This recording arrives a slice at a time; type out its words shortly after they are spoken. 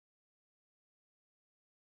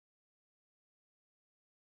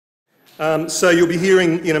So you'll be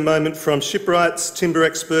hearing in a moment from shipwrights, timber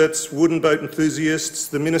experts, wooden boat enthusiasts,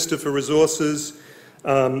 the Minister for Resources,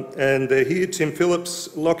 and they're here, Tim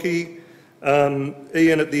Phillips, Lockie,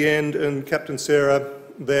 Ian at the end, and Captain Sarah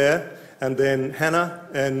there, and then Hannah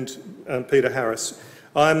and Peter Harris.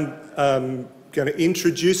 I'm going to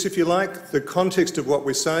introduce, if you like, the context of what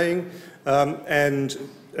we're saying, and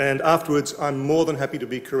afterwards I'm more than happy to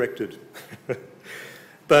be corrected.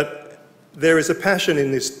 But there is a passion in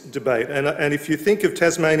this debate, and if you think of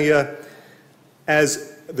Tasmania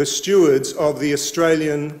as the stewards of the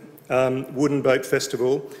Australian Wooden Boat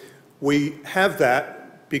Festival, we have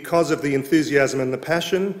that because of the enthusiasm and the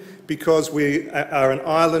passion, because we are an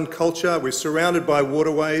island culture, we're surrounded by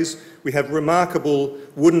waterways, we have remarkable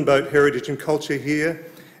wooden boat heritage and culture here,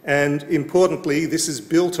 and importantly, this is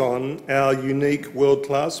built on our unique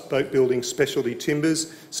world-class boat building specialty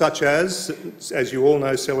timbers, such as you all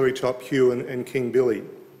know, Celery Top, Hugh and King Billy.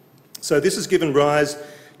 So this has given rise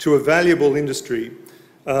to a valuable industry,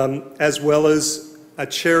 as well as a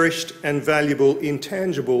cherished and valuable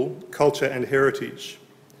intangible culture and heritage.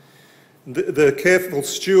 The careful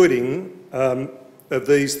stewarding of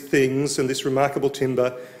these things and this remarkable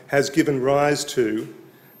timber has given rise to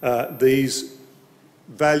these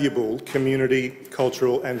valuable community,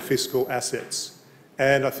 cultural and fiscal assets.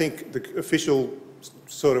 And I think the official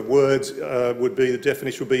sort of words would be, the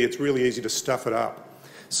definition would be, it's really easy to stuff it up.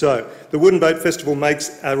 So the Wooden Boat Festival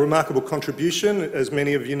makes a remarkable contribution, as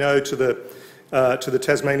many of you know, to the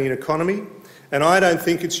Tasmanian economy. And I don't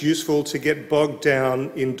think it's useful to get bogged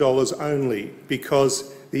down in dollars only,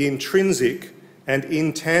 because the intrinsic and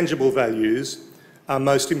intangible values are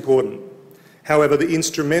most important. However, the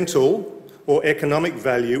instrumental or economic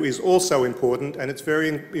value is also important, and it's very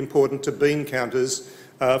important to bean counters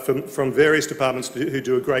from various departments who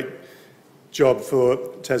do a great job for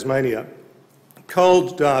Tasmania.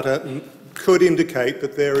 Cold data could indicate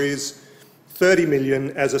that there is 30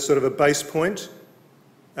 million as a sort of a base point,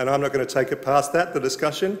 and I'm not going to take it past that, the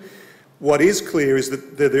discussion. What is clear is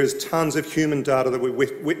that there's tons of human data that we're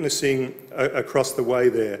witnessing across the way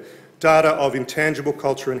there. Data of intangible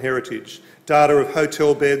culture and heritage, data of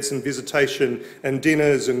hotel beds and visitation and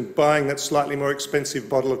dinners and buying that slightly more expensive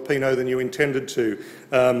bottle of Pinot than you intended to,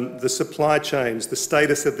 the supply chains, the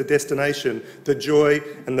status of the destination, the joy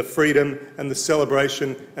and the freedom and the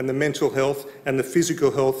celebration and the mental health and the physical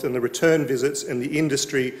health and the return visits and the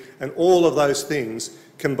industry, and all of those things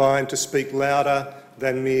combine to speak louder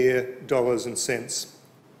than mere dollars and cents.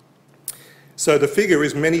 So the figure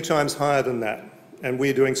is many times higher than that, and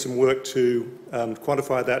we're doing some work to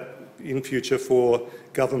quantify that in future for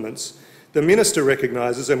governments. The Minister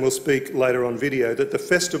recognises, and will speak later on video, that the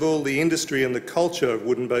festival, the industry and the culture of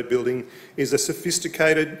wooden boat building is a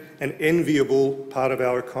sophisticated and enviable part of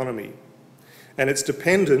our economy. And it's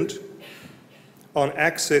dependent on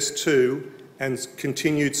access to and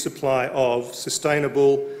continued supply of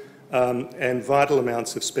sustainable and vital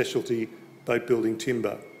amounts of specialty boat building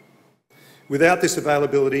timber. Without this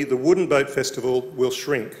availability, the Wooden Boat Festival will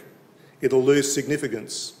shrink. It'll lose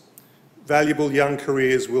significance. Valuable young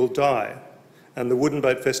careers will die, and the Wooden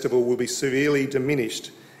Boat Festival will be severely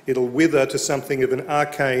diminished. It'll wither to something of an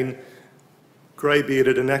arcane,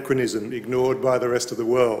 grey-bearded anachronism ignored by the rest of the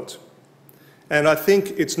world. And I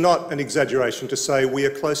think it's not an exaggeration to say we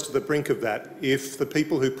are close to the brink of that if the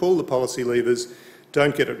people who pull the policy levers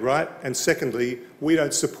don't get it right, and secondly, we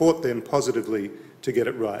don't support them positively to get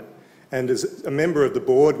it right. And as a member of the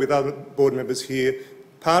board, with other board members here,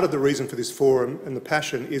 part of the reason for this forum and the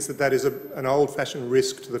passion is that that is an old-fashioned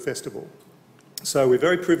risk to the festival. So we're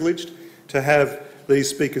very privileged to have these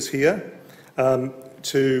speakers here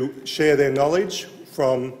to share their knowledge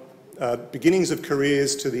from beginnings of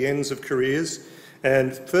careers to the ends of careers.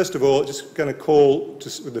 And first of all, just going to call,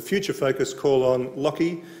 with the future focus, call on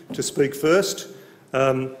Lockie to speak first.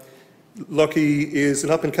 Lockie is an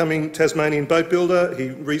up-and-coming Tasmanian boat builder. He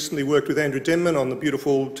recently worked with Andrew Denman on the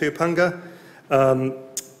beautiful Teapunga.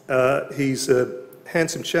 He's a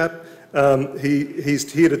handsome chap.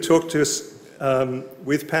 He's here to talk to us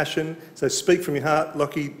with passion. So speak from your heart,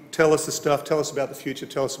 Lockie. Tell us the stuff. Tell us about the future.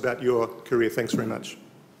 Tell us about your career. Thanks very much.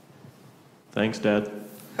 Thanks, Dad.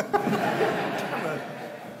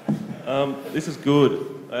 This is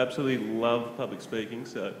good. I absolutely love public speaking,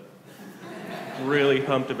 so really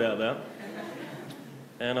pumped about that.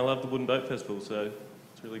 And I love the Wooden Boat Festival, so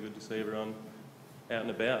it's really good to see everyone out and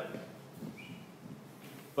about.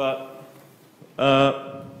 But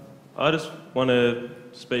I just want to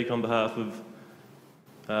speak on behalf of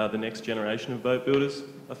the next generation of boat builders,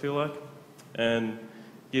 I feel like, and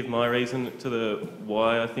give my reason to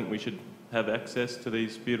why I think we should have access to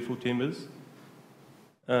these beautiful timbers.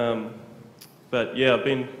 But yeah, I've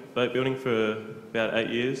been boat building for about 8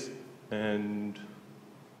 years, and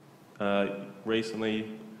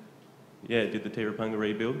recently, yeah, did the Tirapunga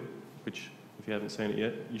rebuild, which if you haven't seen it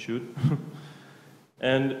yet, you should.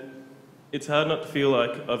 And it's hard not to feel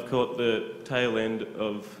like I've caught the tail end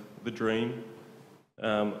of the dream.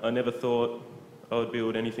 I never thought I would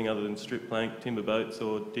build anything other than strip plank, timber boats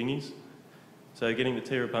or dinghies. So getting the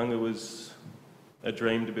Tirapunga was a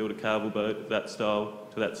dream, to build a carvel boat of that style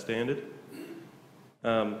to that standard.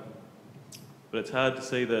 But it's hard to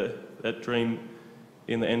see that dream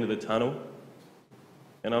in the end of the tunnel.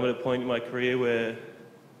 And I'm at a point in my career where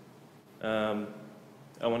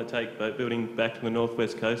I want to take boat building back to the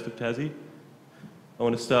northwest coast of Tassie. I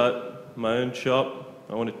want to start my own shop.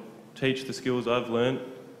 I want to teach the skills I've learnt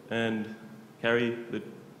and carry the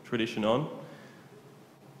tradition on.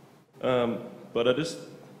 But I just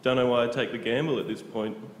don't know why I take the gamble at this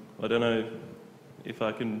point. I don't know if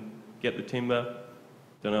I can get the timber,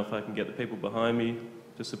 don't know if I can get the people behind me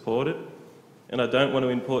to support it. And I don't want to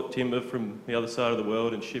import timber from the other side of the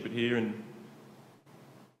world and ship it here and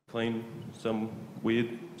clean some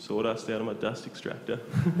weird sawdust out of my dust extractor.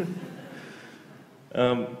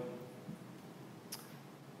 And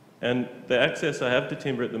the access I have to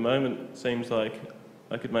timber at the moment seems like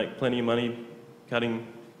I could make plenty of money cutting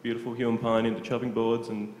beautiful hewn pine into chopping boards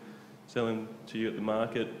and selling to you at the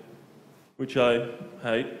market, which I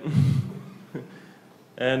hate.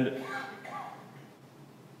 And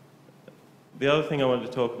the other thing I wanted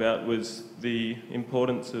to talk about was the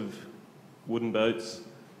importance of wooden boats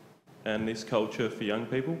and this culture for young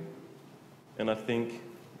people. And I think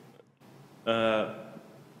the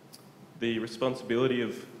responsibility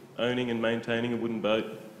of owning and maintaining a wooden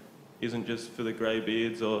boat isn't just for the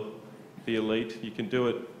greybeards or the elite. You can do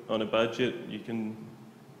it on a budget, you can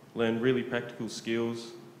learn really practical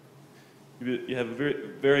skills. You have a very,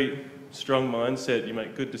 very strong mindset, you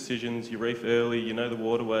make good decisions, you reef early, you know the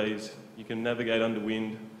waterways, you can navigate under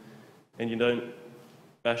wind, and you don't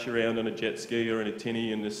bash around on a jet ski or in a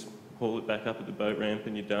tinny and just haul it back up at the boat ramp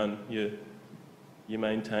and you're done. You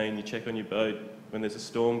maintain, you check on your boat. When there's a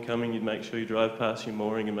storm coming, you make sure you drive past your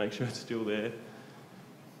mooring and make sure it's still there.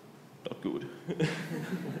 Not good.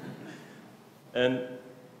 And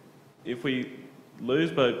if we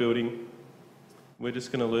lose boat building, we're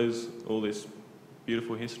just going to lose all this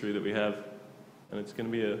beautiful history that we have, and it's going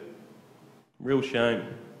to be a real shame.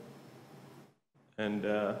 And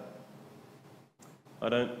I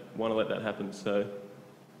don't want to let that happen, so I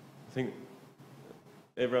think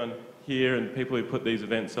everyone here and people who put these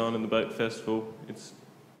events on in the boat festival, it's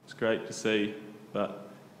great to see, but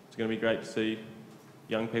it's going to be great to see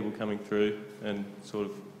young people coming through and sort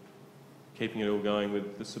of keeping it all going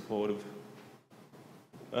with the support of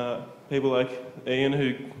people like Ian,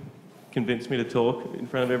 who convinced me to talk in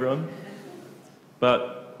front of everyone.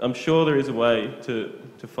 But I'm sure there is a way to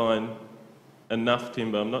find enough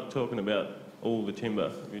timber. I'm not talking about all the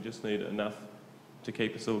timber. We just need enough to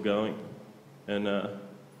keep us all going. And I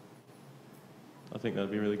think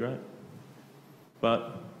that'd be really great.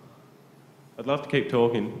 But I'd love to keep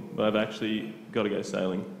talking, but I've actually got to go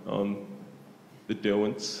sailing on the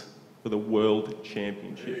Derwents for the World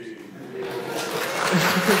Championships.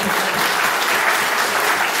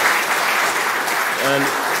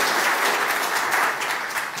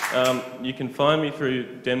 And you can find me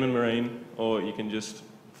through Denman Marine, or you can just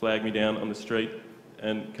flag me down on the street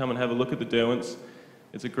and come and have a look at the Derwents.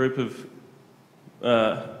 It's a group of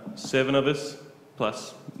 7 of us,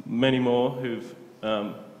 plus many more who've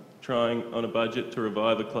trying on a budget to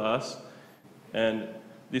revive a class. And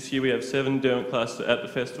this year we have 7 Derwent classes at the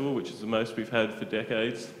festival, which is the most we've had for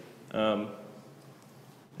decades. And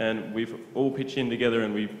we've all pitched in together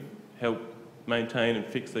and we've helped maintain and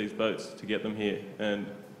fix these boats to get them here. And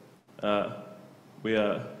we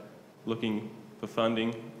are looking for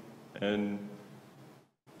funding, and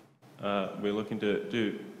we're looking to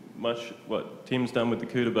do much what Tim's done with the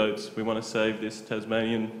Utas boats. We want to save this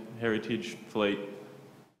Tasmanian heritage fleet.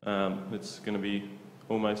 It's going to be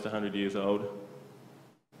almost 100 years old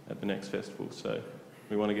at the next festival, so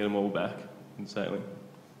we want to get them all back in sailing.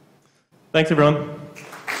 Thanks, everyone.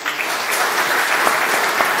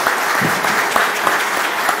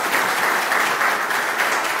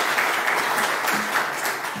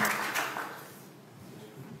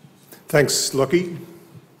 Thanks, Lockie.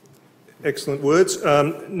 Excellent words.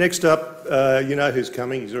 Next up, you know who's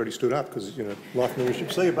coming. He's already stood up because, you know, life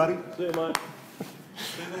membership. See you, buddy. See you, mate.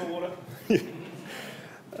 See you in the water.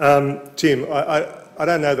 Tim, I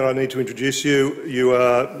don't know that I need to introduce you. You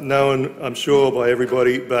are known, I'm sure, by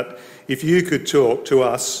everybody, but if you could talk to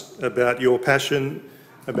us about your passion,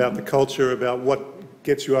 about the culture, about what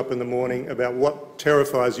gets you up in the morning, about what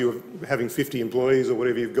terrifies you of having 50 employees or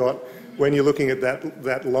whatever you've got, when you're looking at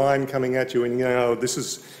that line coming at you and you know,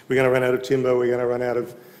 we're going to run out of timber, we're going to run out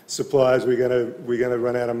of supplies, we're going to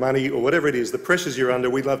run out of money, or whatever it is, the pressures you're under,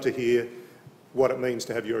 we'd love to hear what it means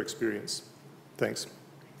to have your experience. Thanks.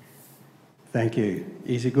 Thank you.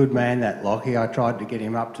 He's a good man, that Lockie. I tried to get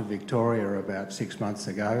him up to Victoria about 6 months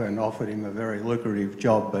ago and offered him a very lucrative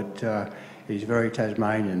job, but he's very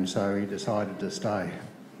Tasmanian, so he decided to stay.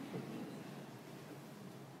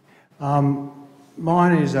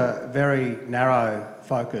 Mine is a very narrow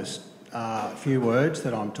focused few words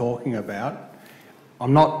that I'm talking about.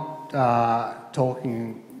 I'm not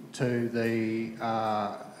talking to the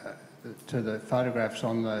photographs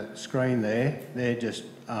on the screen there. They're just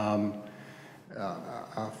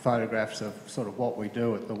photographs of sort of what we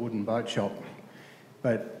do at the wooden boat shop.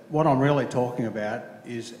 But what I'm really talking about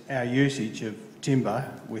is our usage of timber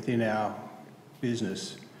within our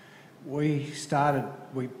business.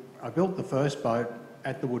 I built the first boat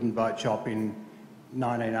at the wooden boat shop in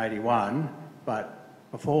 1981,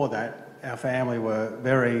 but before that our family were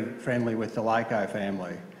very friendly with the Lako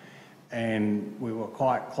family and we were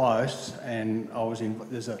quite close, and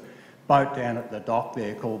there's a boat down at the dock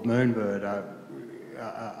there called Moonbird,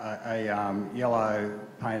 a yellow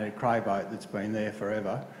painted cray boat that's been there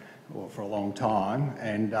forever, or for a long time,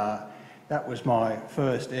 and that was my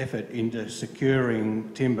first effort into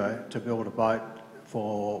securing timber to build a boat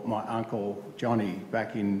for my uncle Johnny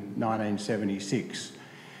back in 1976.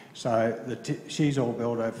 So the she's all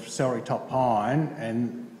built of celery top pine,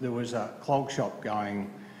 and there was a clog shop going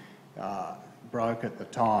broke at the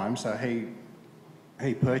time, so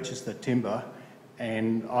he purchased the timber,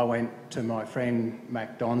 and I went to my friend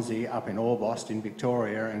Mac Donzie up in Orbost in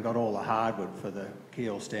Victoria and got all the hardwood for the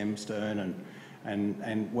keel, stem, stern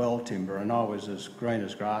and well timber, and I was as green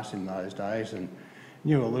as grass in those days and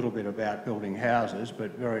knew a little bit about building houses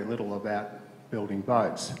but very little about building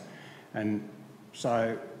boats. And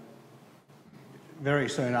so very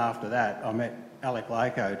soon after that I met Alec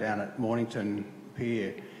Lako down at Mornington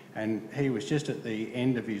Pier, and he was just at the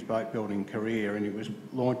end of his boat building career and he was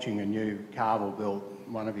launching a new Carvel built,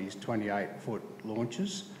 one of his 28-foot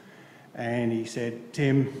launches, and he said,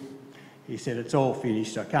 "Tim," he said, "it's all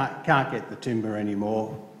finished, I can't get the timber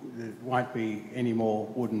anymore, there won't be any more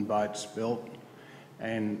wooden boats built."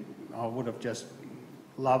 And I would have just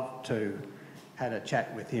loved to had a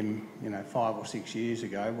chat with him, 5 or 6 years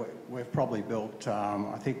ago. We've probably built,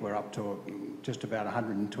 I think we're up to just about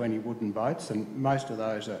 120 wooden boats, and most of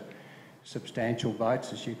those are substantial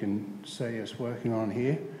boats, as you can see us working on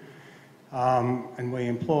here. And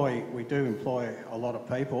we do employ a lot of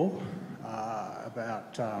people,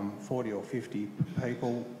 about 40 or 50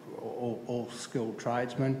 people, all skilled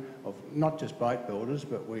tradesmen, of not just boat builders,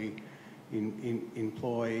 but we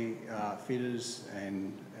employ fitters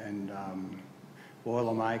and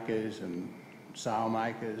boiler makers and sail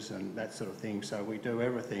makers and that sort of thing. So we do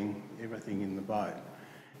everything in the boat.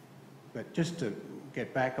 But just to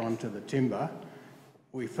get back onto the timber,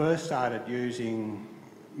 we first started using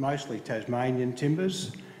mostly Tasmanian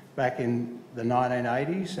timbers back in the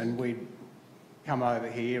 1980s, and we'd come over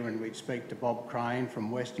here and we'd speak to Bob Crane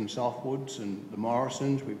from Western Softwoods and the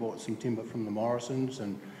Morrisons. We bought some timber from the Morrisons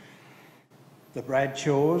and the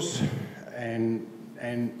Bradshaws, and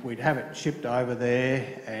we'd have it shipped over there,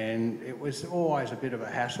 and it was always a bit of a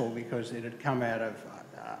hassle because it had come out of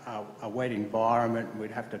a wet environment and we'd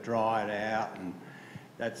have to dry it out and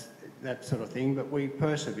that sort of thing. But we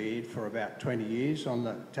persevered for about 20 years on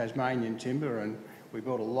the Tasmanian timber, and we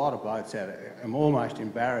built a lot of boats out of it. I'm almost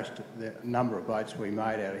embarrassed at the number of boats we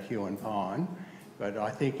made out of hue and pine, but I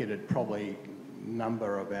think it'd probably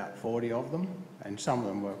number about 40 of them, and some of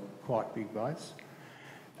them were quite big boats.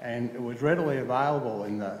 And it was readily available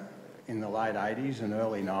in the late 80s and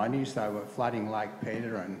early 90s. They were flooding Lake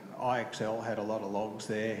Pedder, and IXL had a lot of logs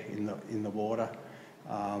there in the water,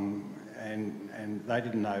 and they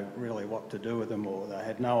didn't know really what to do with them, or they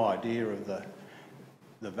had no idea of the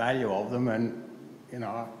value of them. And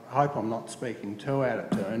I hope I'm not speaking too out of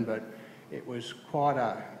turn, but it was quite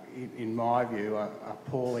in my view, a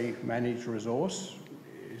poorly managed resource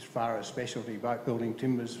as far as specialty boat building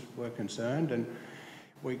timbers were concerned. And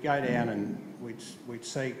we'd go down and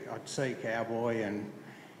I'd see Cowboy, and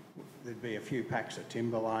there'd be a few packs of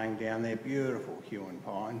timber laying down there, beautiful hue and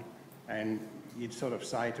pine, and you'd sort of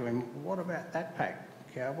say to him, "What about that pack,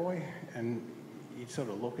 Cowboy?" And he'd sort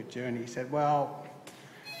of look at you and he said, "Well,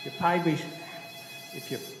 if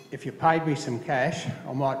you paid me some cash,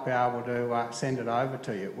 I might be able to send it over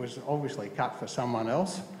to you." It was obviously cut for someone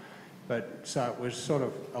else, But so it was sort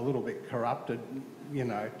of a little bit corrupted, you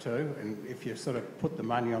know, too. And if you sort of put the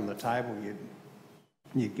money on the table,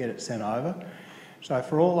 you'd get it sent over. So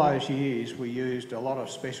for all those years, we used a lot of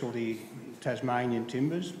specialty Tasmanian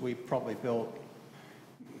timbers. We probably built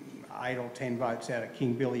 8 or 10 boats out of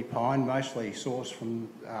King Billy pine, mostly sourced from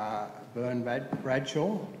Burn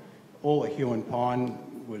Bradshaw. All the Huon pine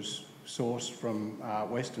was sourced from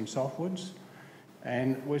Western Softwoods,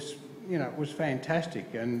 and it was, you know, it was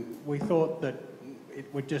fantastic. And we thought that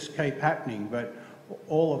it would just keep happening, but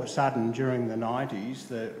all of a sudden during the 90s,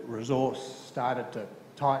 the resource started to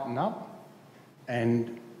tighten up,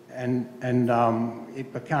 and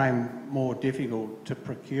it became more difficult to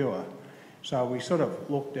procure. So we sort of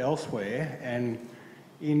looked elsewhere, and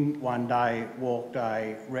in one day walked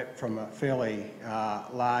a rep from a fairly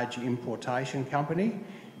large importation company,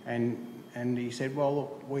 and he said, well,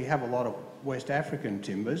 look, we have a lot of West African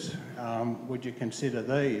timbers, would you consider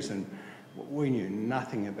these? And we knew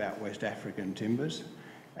nothing about West African timbers,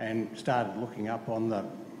 and started looking up on the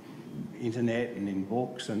internet and in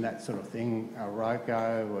books and that sort of thing,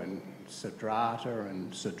 Roko and Cedrata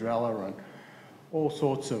and Cedrella and all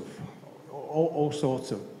sorts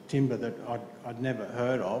of timber that I'd never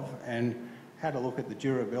heard of, and had a look at the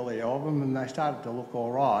durability of them, and they started to look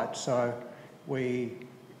all right. So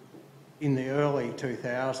in the early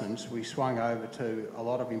 2000s, we swung over to a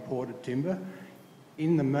lot of imported timber.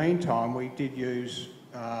 In the meantime, we did use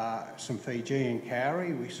some Fijian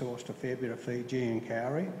kauri. We sourced a fair bit of Fijian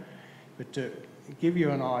kauri. But to give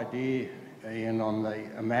you an idea, Ian, on the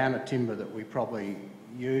amount of timber that we probably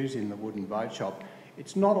use in the wooden boat shop,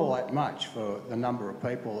 it's not all that much for the number of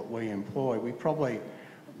people that we employ. We probably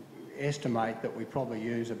estimate that we probably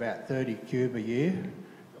use about 30 cube a year,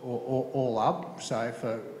 or all up. So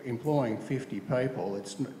for employing 50 people,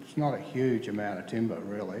 it's not a huge amount of timber,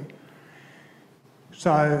 really.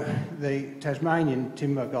 So the Tasmanian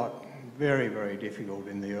timber got very, very difficult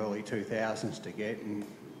in the early 2000s to get, and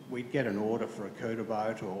we'd get an order for a Cuda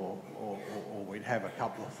boat, or we'd have a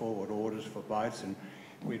couple of forward orders for boats, and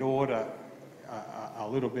we'd order a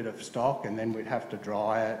little bit of stock, and then we'd have to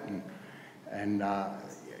dry it and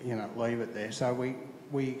you know, leave it there. So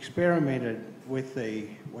we experimented with the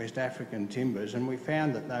West African timbers, and we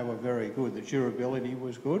found that they were very good. The durability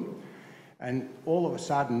was good, and all of a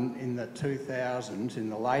sudden in the 2000s, in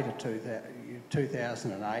the later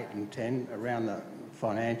 2008 and 10, around the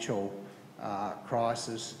financial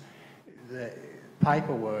crisis, the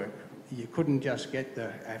paperwork, you couldn't just get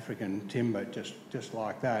the African timber just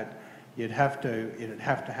like that. It'd have to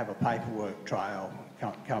have a paperwork trail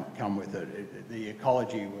come with it. The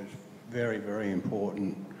ecology was very, very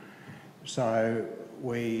important. So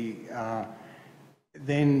we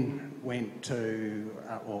then went to,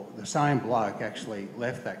 well, the same bloke actually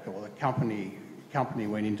left that, or the company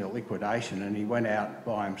went into liquidation, and he went out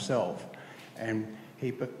by himself, and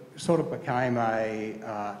he sort of became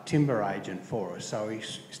a timber agent for us. So he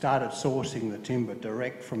started sourcing the timber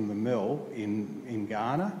direct from the mill in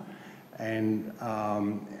Ghana,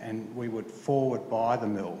 and we would forward buy the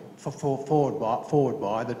mill, forward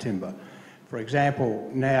buy the timber. For example,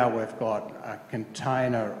 now we've got a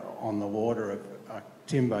container on the water of a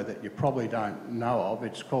timber that you probably don't know of.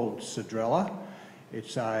 It's called Cedrella.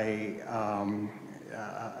 It's a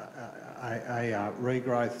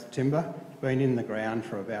regrowth timber. It's been in the ground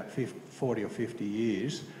for about 40 or 50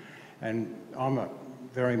 years, and I'm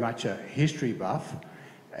very much a history buff,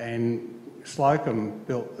 and Slocum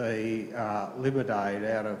built the Liberdade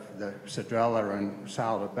out of the Cedrella and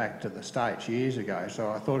sailed it back to the States years ago. So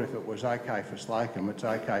I thought if it was okay for Slocum, it's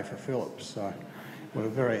okay for Phillips. So we're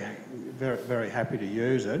very, very, very happy to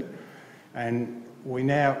use it. And we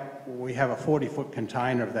have a 40-foot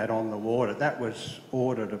container of that on the water. That was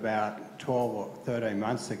ordered about 12 or 13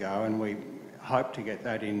 months ago, and we hope to get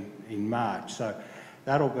that in March. So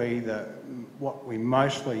that'll be what we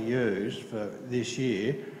mostly use for this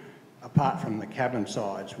year, apart from the cabin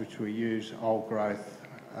sides, which we use old growth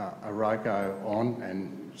Roko on,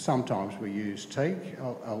 and sometimes we use teak,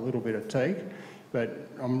 a little bit of teak. But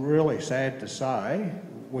I'm really sad to say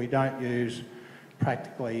we don't use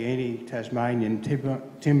practically any Tasmanian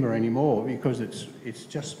timber anymore, because it's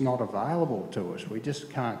just not available to us. We just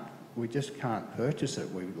can't purchase it.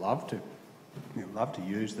 We'd love to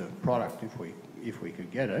use the product if we could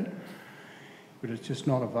get it, but it's just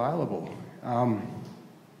not available.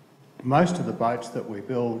 Most of the boats that we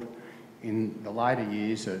build in the later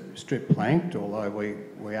years are strip planked, although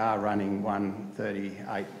we are running one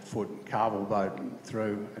 38-foot carvel boat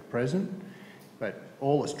through at present. But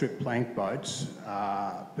all the strip plank boats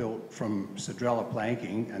are built from Cedrella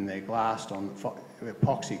planking, and they're glassed on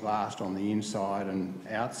epoxy glass on the inside and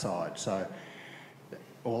outside. So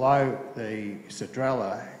although the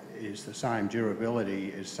Cedrela is the same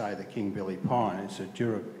durability as, say, the King Billy Pine, it's a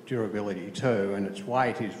durability too, and its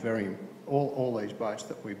weight is very, all these boats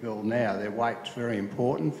that we build now, their weight's very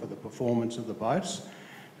important for the performance of the boats,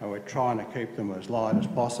 and we're trying to keep them as light as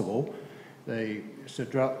possible. The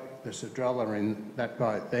Cedrela in that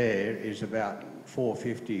boat there is about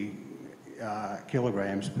 450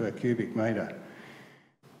 kilograms per cubic metre.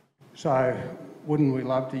 So wouldn't we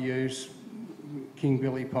love to use King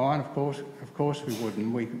Billy Pine? Of course we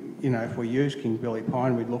wouldn't. If we use King Billy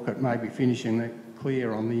Pine, we'd look at maybe finishing it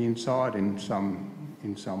clear on the inside in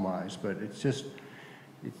some ways, but it's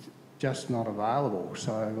just not available.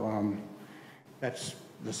 So that's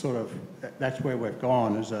where we've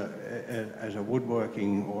gone as a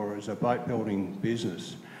woodworking or as a boat building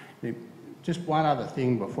business. Just one other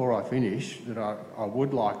thing before I finish that I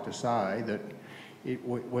would like to say, that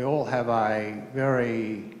we all have a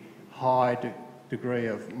very high degree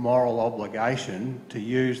of moral obligation to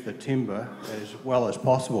use the timber as well as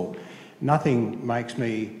possible. Nothing makes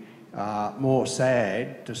me more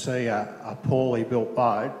sad to see a poorly built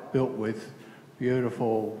boat built with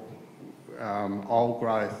beautiful old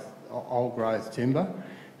growth timber.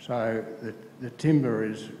 So the timber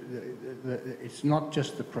is, it's not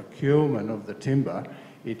just the procurement of the timber,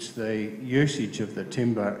 it's the usage of the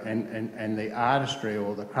timber and the artistry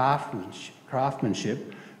or the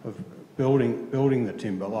craftsmanship of building the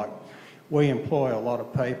timber. Like, we employ a lot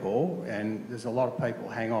of people, and there's a lot of people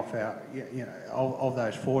hang off our, of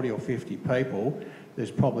those 40 or 50 people,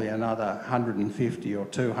 there's probably another 150 or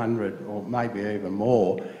 200 or maybe even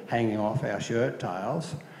more hanging off our shirt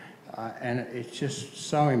tails. And it's just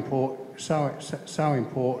so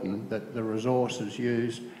important that the resource is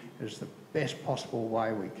used as the best possible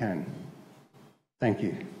way we can. Thank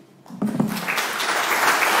you.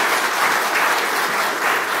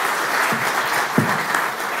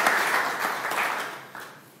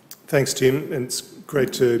 Thanks, Tim. And it's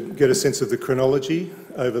great to get a sense of the chronology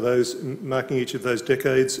over those, marking each of those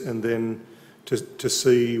decades, and then to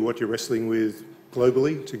see what you're wrestling with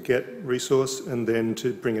globally to get resource, and then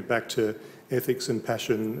to bring it back to ethics and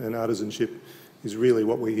passion and artisanship is really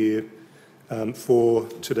what we're here for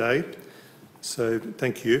today. So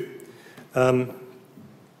thank you.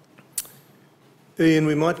 Ian,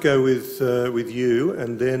 we might go with you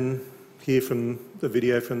and then hear from the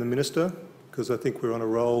video from the Minister, because I think we're on a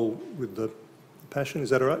roll with the passion. Is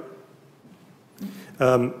that all right?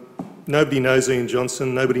 Nobody knows Ian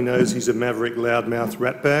Johnston. Nobody knows he's a maverick, loudmouth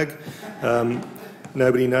ratbag.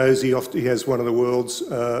 Nobody knows he has one of the world's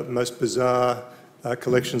most bizarre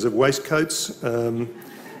collections of waistcoats.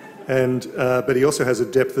 But he also has a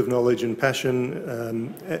depth of knowledge and passion,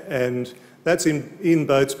 and that's in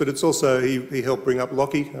boats, but it's also, he helped bring up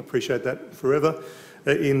Lockie, I appreciate that forever,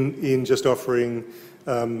 in just offering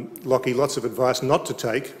Lockie lots of advice not to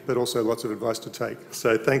take, but also lots of advice to take.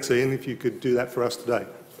 So thanks, Ian, if you could do that for us today.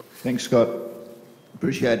 Thanks, Scott.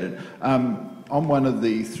 Appreciate it. I'm one of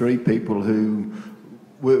the three people who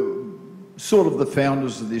were sort of the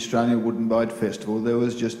founders of the Australian Wooden Boat Festival. There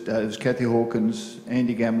was just it was Kathy Hawkins,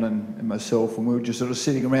 Andy Gamlin and myself, and we were just sort of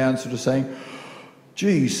sitting around sort of saying,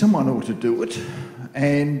 gee, someone ought to do it.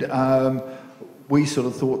 And we sort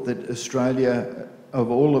of thought that Australia,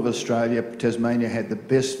 of all of Australia, Tasmania had the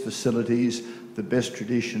best facilities, the best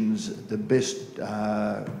traditions, the best,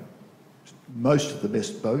 most of the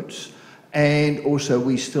best boats, and also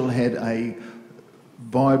we still had a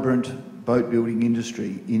vibrant boat building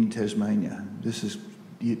industry in Tasmania. This is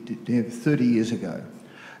 30 years ago.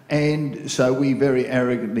 And so we very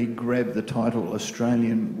arrogantly grabbed the title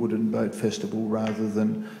Australian Wooden Boat Festival rather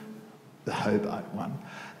than the Hobart one.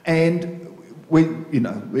 And we, you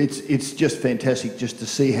know, it's just fantastic just to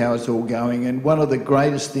see how it's all going. And one of the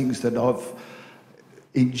greatest things that I've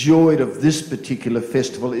enjoyed of this particular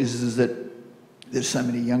festival is that there's so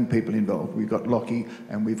many young people involved. We've got Lockie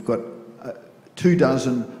and we've got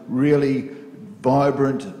 24 really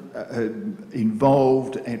vibrant,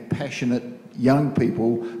 involved and passionate young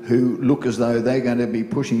people who look as though they're going to be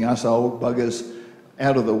pushing us old buggers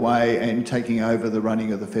out of the way and taking over the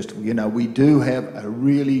running of the festival. You know, we do have a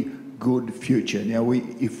really good future. Now,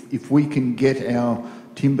 if we can get our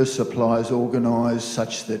timber supplies organised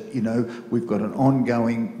such that, you know, we've got an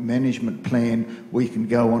ongoing management plan, we can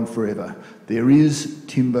go on forever. There is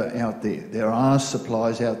timber out there. There are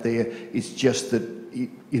supplies out there. It's just that,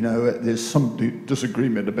 you know, there's some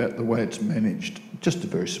disagreement about the way it's managed. Just a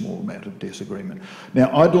very small amount of disagreement.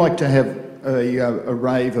 Now, I'd like to have a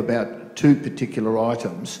rave about two particular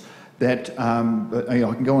items that, I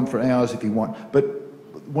can go on for hours if you want, but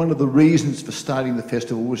one of the reasons for starting the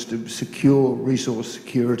festival was to secure resource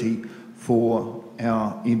security for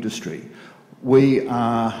our industry. We're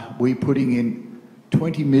putting in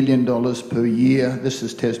 $20 million per year. This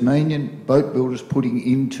is Tasmanian boat builders putting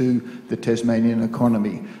into the Tasmanian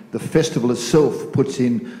economy. The festival itself puts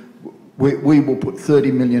in, we will put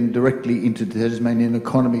 30 million directly into the Tasmanian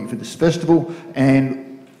economy for this festival,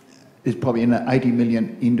 and there's probably 80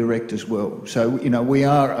 million indirect as well. So, you know, we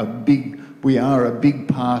are a big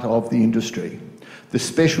part of the industry. The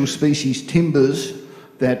special species timbers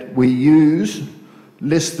that we use,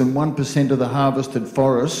 less than 1% of the harvested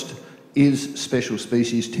forest is special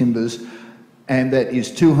species timbers, and that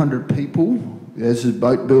is 200 people. This is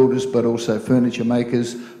boat builders, but also furniture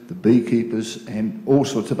makers, the beekeepers, and all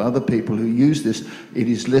sorts of other people who use this. It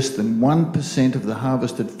is less than 1% of the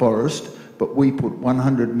harvested forest, but we put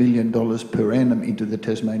 $100 million per annum into the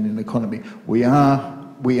Tasmanian economy. We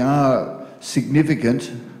are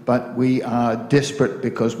significant, but we are desperate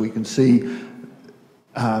because we can see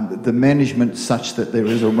the management such that there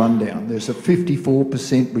is a rundown. There's a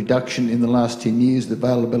 54% reduction in the last 10 years, the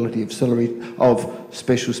availability of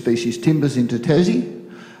special species timbers into Tassie,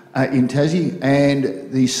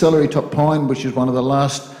 and the celery top pine, which is one of the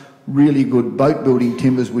last really good boat building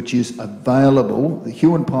timbers which is available. The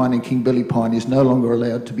Huon pine and Kingbilly pine is no longer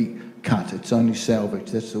allowed to be cut, it's only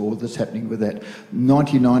salvaged. That's all that's happening with that.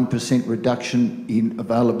 99% reduction in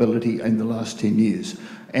availability in the last 10 years.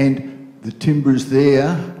 And the timber is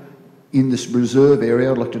there in this reserve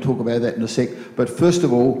area. I'd like to talk about that in a sec. But first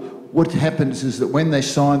of all, what happens is that when they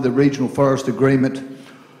signed the Regional Forest Agreement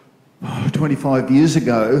 25 years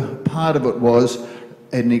ago, part of it was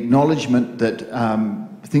an acknowledgement that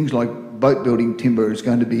things like boat building timber is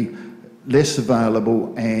going to be less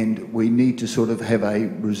available, and we need to sort of have a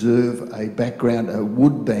reserve, a background, a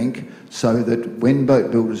wood bank, so that when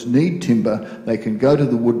boat builders need timber, they can go to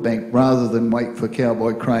the wood bank rather than wait for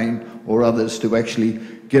Cowboy Crane or others to actually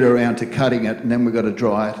get around to cutting it, and then we've got to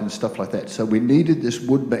dry it and stuff like that. So we needed this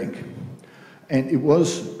wood bank, and it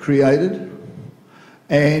was created,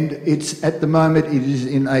 and it's at the moment it is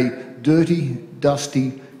in a dirty,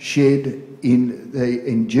 dusty shed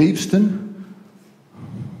in Johnston.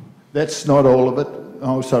 That's not all of it.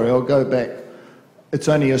 Oh, sorry, I'll go back. It's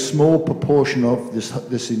only a small proportion of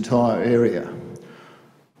this entire area.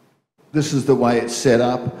 This is the way it's set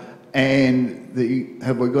up, and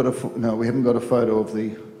have we got a? No, we haven't got a photo of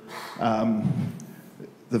the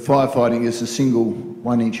firefighting is a single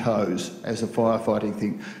 1-inch hose as a firefighting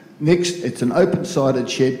thing. Next, it's an open-sided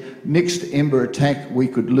shed. Next ember attack, we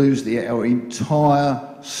could lose our entire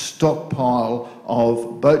stockpile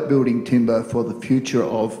of boat building timber for the future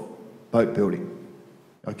of boat building.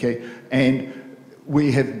 Okay, and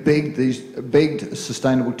we have begged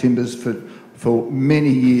Sustainable Timbers for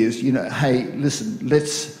many years. You know, hey, listen,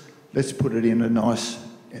 let's put it in a nice,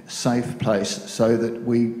 safe place so that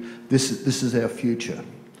this is our future,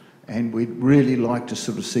 and we'd really like to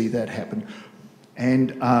sort of see that happen.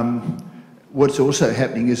 And what's also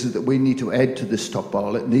happening is that we need to add to this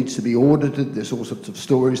stockpile. It needs to be audited. There's all sorts of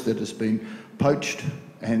stories that has been poached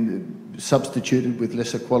and substituted with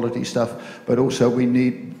lesser quality stuff, but also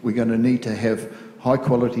we're going to need to have high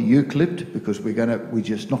quality eucalypt, because we're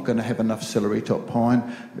just not going to have enough celery top pine.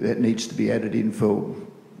 That needs to be added in for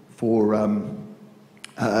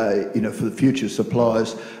the future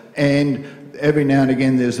supplies. And every now and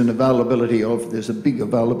again there's a big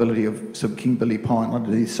availability of some Kingbilly pine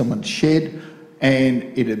underneath someone's shed, and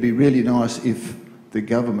it'd be really nice if the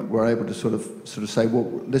government were able to sort of say, well,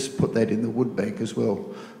 let's put that in the wood bank as well.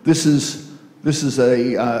 This is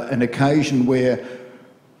an occasion where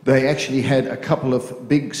they actually had a couple of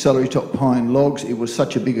big celery top pine logs. It was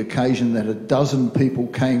such a big occasion that a dozen people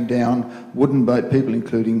came down, wooden boat people,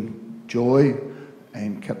 including Joy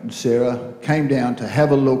and Captain Sarah, came down to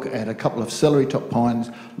have a look at a couple of celery top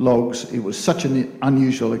pine logs. It was such an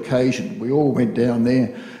unusual occasion. We all went down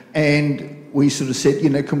there, and we sort of said, you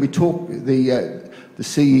know, can we talk? The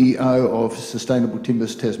CEO of Sustainable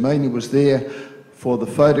Timbers Tasmania was there for the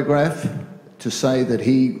photograph to say that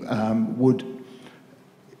he would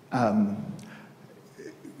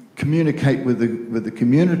communicate with the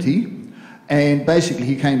community, and basically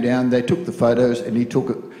he came down, they took the photos, and he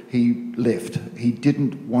left. He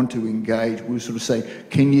didn't want to engage. We sort of say,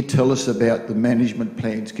 can you tell us about the management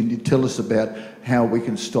plans? Can you tell us about how we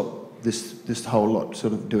can stop this whole lot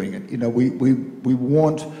sort of doing it? You know, we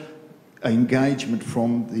want engagement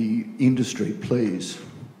from the industry, please.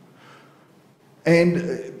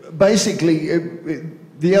 And basically,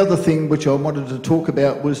 the other thing which I wanted to talk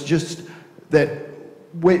about was just that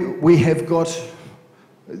we have got,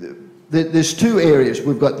 there's two areas.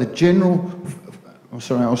 We've got the general Oh,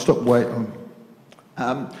 sorry, I'll stop waiting.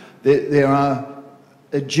 There are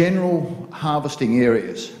general harvesting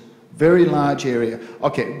areas, very large area.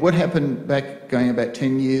 Okay, what happened going about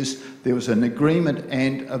 10 years, there was an agreement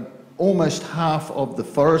and almost half of the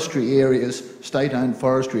forestry areas, state-owned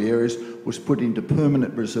forestry areas, was put into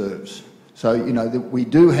permanent reserves. So, you know, we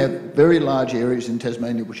do have very large areas in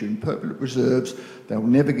Tasmania which are in permanent reserves. They'll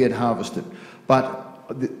never get harvested. But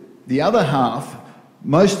the other half,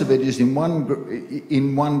 most of it is in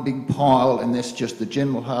one big pile, and that's just the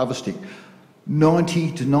general harvesting.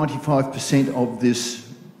 90 to 95% of this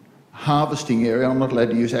harvesting area, I'm not allowed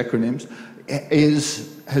to use acronyms,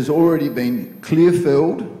 has already been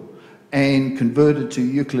clear-felled and converted to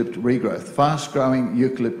eucalypt regrowth, fast-growing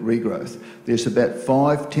eucalypt regrowth. There's about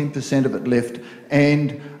 5–10% of it left,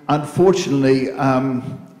 and unfortunately,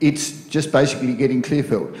 it's just basically getting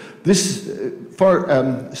clear-felled. This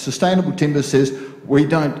sustainable timber says we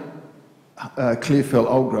don't clear-fell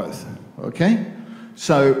old growth, okay?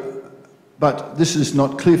 So, but this is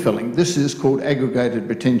not clear-felling. This is called aggregated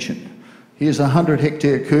retention. Here's a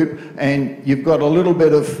 100-hectare coop, and you've got a little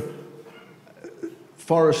bit of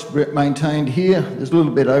forest maintained here. There's a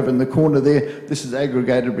little bit over in the corner there. This is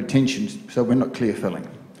aggregated retention, so we're not clear felling.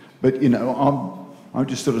 But, you know, I'm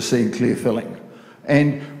just sort of seeing clear felling.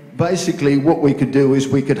 And basically what we could do is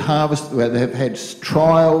we could harvest, where they've had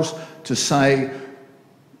trials to say,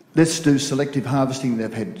 let's do selective harvesting.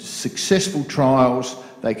 They've had successful trials.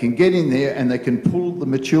 They can get in there and they can pull the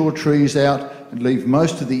mature trees out and leave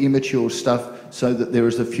most of the immature stuff so that there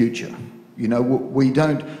is a future. You know, we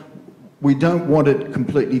don't want it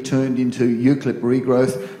completely turned into eucalypt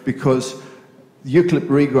regrowth, because eucalypt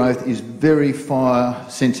regrowth is very fire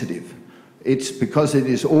sensitive. It's because it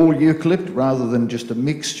is all eucalypt rather than just a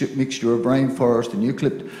mixture of rainforest and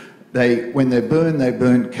eucalypt. When they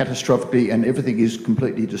burn catastrophically and everything is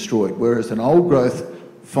completely destroyed. Whereas an old growth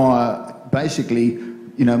fire basically,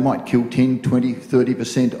 you know, might kill 10, 20,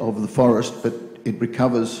 30% of the forest, but it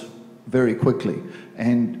recovers very quickly.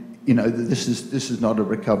 And you know, this is not a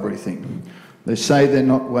recovery thing. They say they're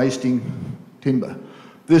not wasting timber.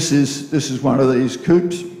 This is one of these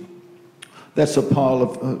coops. That's a pile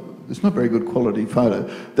of, it's not very good quality photo.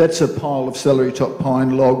 That's a pile of celery top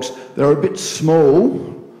pine logs. They're a bit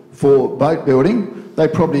small for boat building. They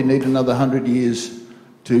probably need another 100 years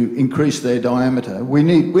to increase their diameter. We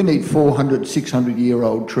need 400,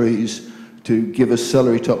 600-year-old trees to give us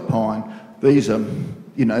celery top pine. These are,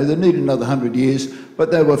 you know, they need another 100 years,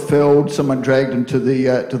 but they were felled. Someone dragged them to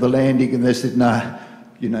the landing, and they said, "No,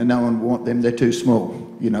 you know, no one will want them. They're too small.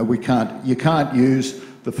 You know, you can't use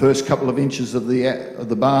the first couple of inches of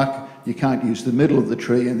the bark. You can't use the middle of the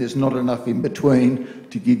tree, and there's not enough in between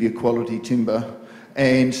to give you quality timber."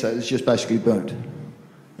 And so it's just basically burnt.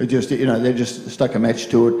 It just, you know, they just stuck a match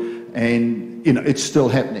to it, and you know, it's still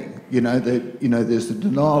happening. You know, there's the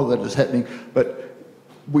denial that it's happening, but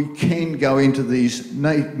we can go into these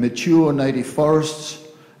mature native forests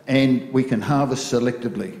and we can harvest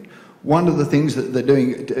selectively. One of the things that they're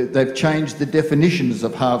doing, they've changed the definitions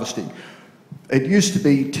of harvesting. It used to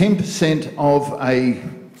be 10% of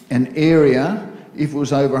an area, if it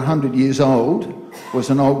was over 100 years old, was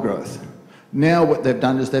an old growth. Now what they've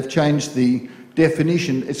done is they've changed the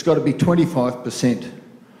definition. It's got to be 25%.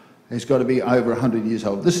 It's got to be over 100 years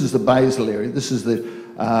old. This is the basal area. This is the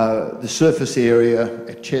surface area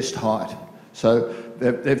at chest height. So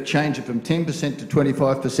they've changed it from 10% to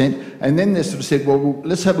 25%, and then they sort of said, well,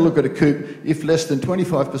 let's have a look at a coop. If less than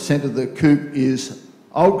 25% of the coop is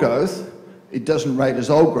old growth, it doesn't rate as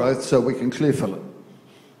old growth, so we can clear fill it.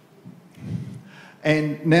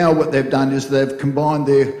 And now what they've done is they've combined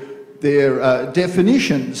their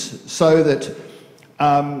definitions so that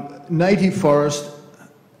native forest,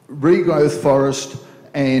 regrowth forest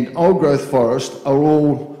and old growth forest are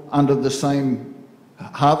all under the same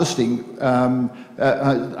harvesting,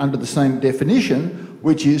 under the same definition,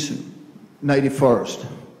 which is native forest.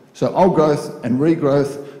 So old growth and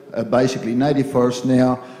regrowth are basically native forest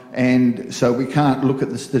now, and so we can't look at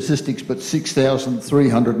the statistics, but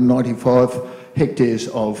 6,395 hectares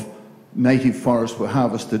of native forest were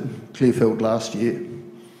harvested, clear-felled last year.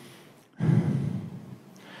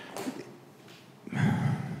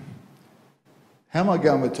 How am I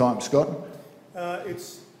going with time, Scott?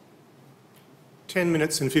 It's 10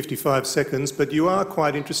 minutes and 55 seconds, but you are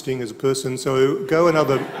quite interesting as a person, so go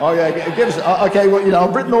another... Oh, yeah, give us... Okay, well, you know,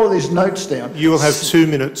 I've written all these notes down. You will have 2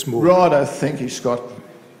 minutes more. Righto, thank you, Scott.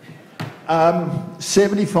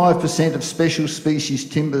 75% of special species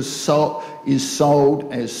timber is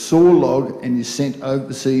sold as saw log and is sent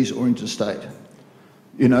overseas or interstate.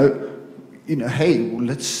 You know, you know, hey, well,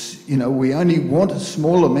 let's, you know, we only want a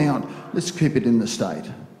small amount. Let's keep it in the state.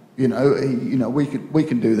 You know, we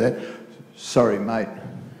can do that. Sorry, mate.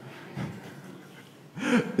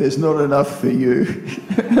 There's not enough for you.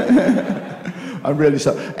 I'm really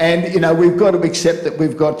sorry. And, you know, we've got to accept that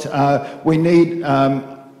we've got, we need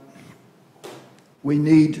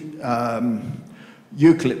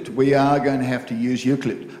eucalypt. We are going to have to use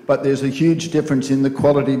eucalypt. But there's a huge difference in the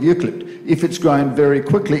quality of eucalypt. If it's grown very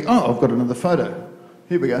quickly, oh, I've got another photo.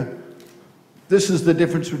 Here we go. This is the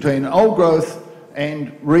difference between old growth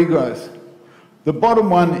and regrowth. The bottom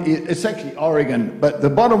one, it's actually Oregon, but the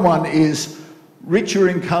bottom one is richer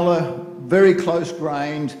in colour, very close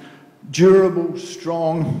grained, durable,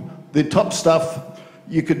 strong. The top stuff,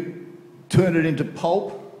 you could turn it into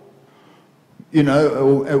pulp, you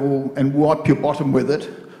know, and wipe your bottom with it,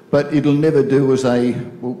 but it'll never do as a,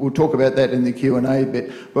 we'll talk about that in the Q&A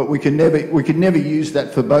bit, but we can never use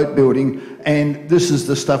that for boat building, and this is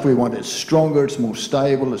the stuff we want. It's stronger, it's more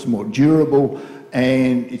stable, it's more durable,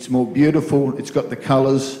 and it's more beautiful, it's got the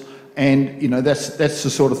colours, and, you know, that's the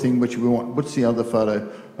sort of thing which we want. What's the other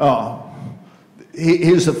photo? Oh,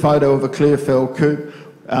 here's a photo of a Clearfell coop.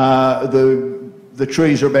 The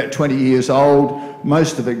trees are about 20 years old.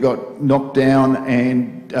 Most of it got knocked down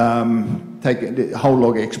and taken whole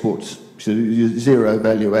log exports, so zero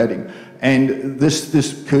value adding. And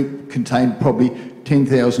this coop contained probably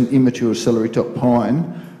 10,000 immature celery top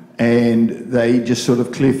pine, and they just sort of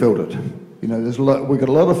Clearfelled it. You know, we've got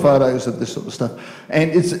a lot of photos of this sort of stuff, and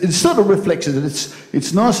it sort of reflects it.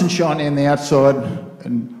 It's nice and shiny on the outside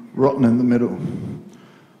and rotten in the middle.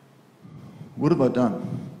 What have I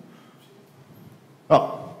done?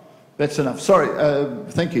 Oh, that's enough. Sorry.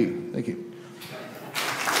 Thank you. Thank you.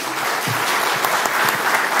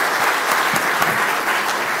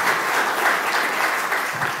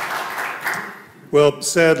 Well,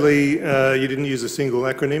 sadly, you didn't use a single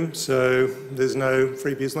acronym, so there's no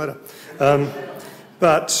free beers later.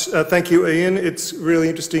 But thank you, Ian. It's really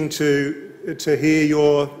interesting to hear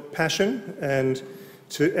your passion and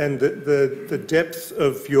the depth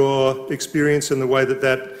of your experience and the way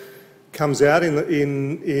that comes out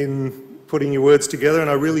in putting your words together. And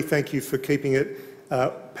I really thank you for keeping it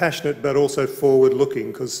passionate but also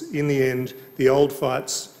forward-looking, because in the end, the old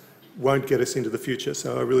fights won't get us into the future.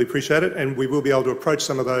 So I really appreciate it, and we will be able to approach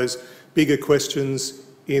some of those bigger questions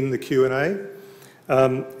in the Q&A.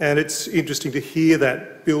 And it's interesting to hear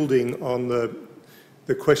that building on the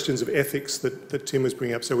questions of ethics that Tim was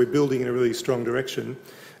bringing up. So we're building in a really strong direction.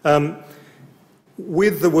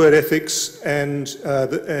 With the word ethics and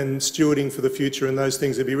stewarding for the future and those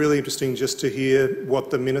things, it'd be really interesting just to hear what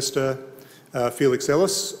the Minister, Felix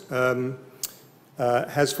Ellis,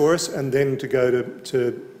 has for us, and then to go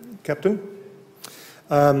to Captain.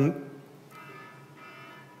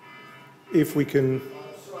 If we can...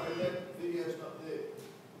 Sorry, that video's not there.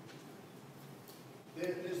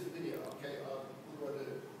 There's the video. Okay, what do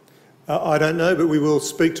I do? I don't know, but we will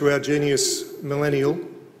speak to our genius millennial.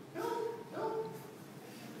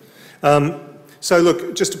 So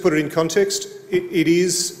look, just to put it in context, it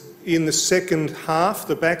is in the second half,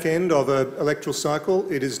 the back end of an electoral cycle.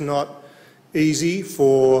 It is not easy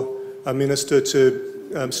for a minister to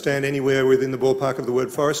stand anywhere within the ballpark of the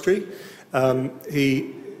word forestry. I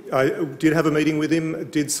did have a meeting with him,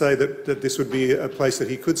 did say that this would be a place that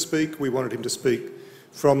he could speak. We wanted him to speak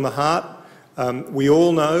from the heart. We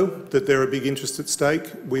all know that there are big interests at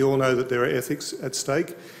stake. We all know that there are ethics at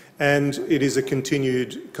stake. And it is a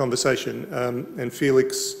continued conversation. And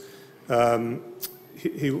Felix,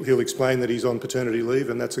 he'll explain that he's on paternity leave,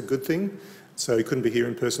 and that's a good thing. So he couldn't be here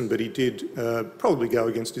in person, but he did probably go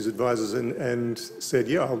against his advisors and said,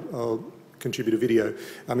 yeah, I'll contribute a video.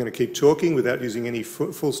 I'm going to keep talking without using any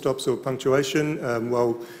full stops or punctuation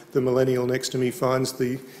while the millennial next to me finds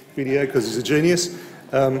the video, because he's a genius.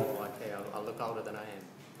 I look older than I am.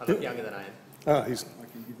 I look younger than I am. Ah, he's... I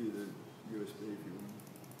can give you the USB if you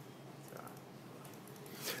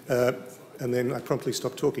want. and then I promptly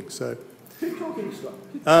stopped talking, so... Keep talking, Scott.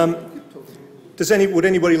 Keep talking. Would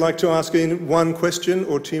anybody like to ask Ian one question,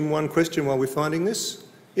 or Tim one question while we're finding this?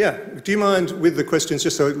 Yeah. Do you mind, with the questions,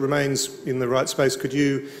 just so it remains in the right space, could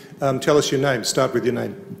you tell us your name? Start with your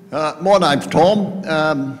name. My name's Tom.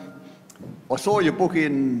 I saw your book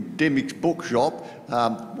in Demick's bookshop.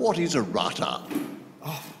 What is a rutter?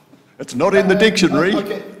 Oh, it's not in the dictionary.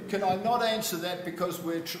 Okay. Can I not answer that because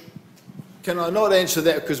we're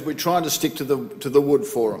trying to stick to the wood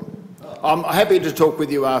forum? I'm happy to talk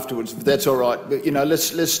with you afterwards, if that's all right. But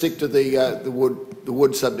let's stick to the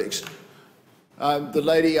wood subjects. The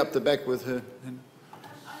lady up the back with her.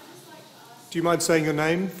 Do you mind saying your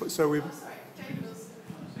name? So we.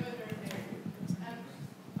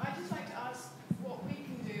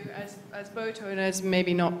 boat owners,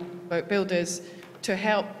 maybe not boat builders, to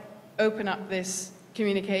help open up this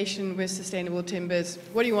communication with sustainable timbers?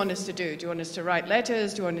 What do you want us to do? Do you want us to write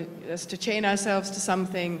letters? Do you want us to chain ourselves to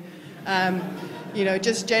something? You know,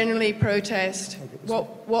 just generally protest.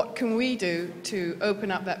 What can we do to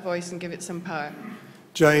open up that voice and give it some power?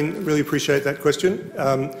 Jane, really appreciate that question.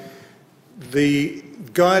 The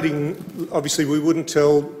guiding, obviously we wouldn't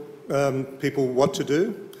tell people what to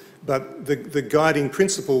do, but the guiding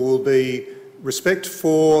principle will be respect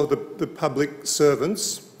for the public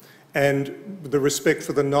servants and the respect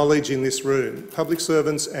for the knowledge in this room. Public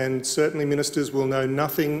servants and certainly ministers will know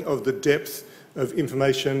nothing of the depth of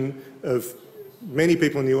information of many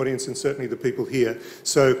people in the audience and certainly the people here.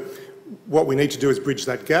 So what we need to do is bridge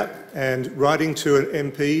that gap, and writing to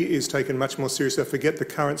an MP is taken much more seriously. I forget the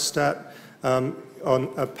current stat on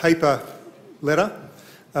a paper letter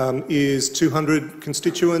is 200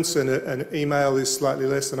 constituents, and an email is slightly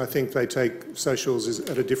less, and I think they take socials is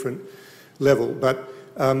at a different level. But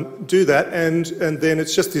do that, and then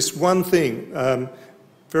it's just this one thing.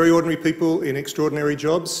 Very ordinary people in extraordinary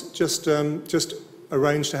jobs, just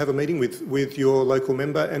arrange to have a meeting with your local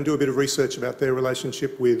member and do a bit of research about their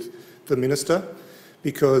relationship with the minister,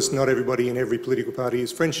 because not everybody in every political party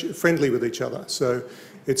is friendly with each other. So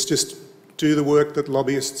it's just do the work that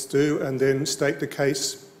lobbyists do and then state the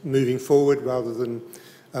case moving forward rather than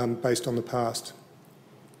based on the past.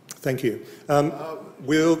 Thank you.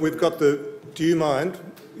 We've got do you mind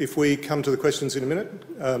if we come to the questions in a minute?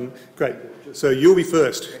 Great. So you'll be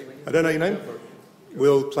first. I don't know your name.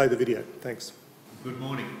 We'll play the video. Thanks. Good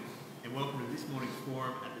morning and welcome to this morning's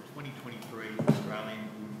forum at the 2023 Australian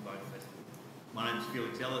Wooden Boat Festival. My name is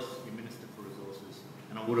Felix Ellis, your Minister for Resources,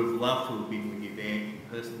 and I would have loved to have been with you there in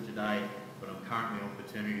person today, but I'm currently on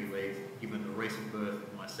paternity leave given the recent birth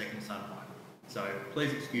of my second son, Mike. So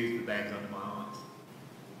please excuse the bags under my eyes.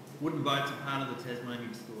 Wooden boats are part of the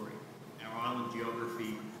Tasmanian story. Our island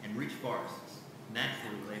geography and rich forests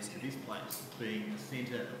naturally led to this place being a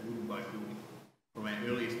centre of wooden boat building. From our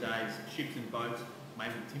earliest days, ships and boats made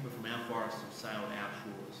with timber from our forests have sailed our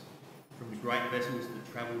shores. From the great vessels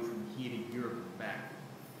that travelled from here to Europe and back,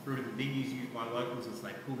 through to the dinghies used by locals as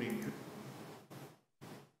they pulled in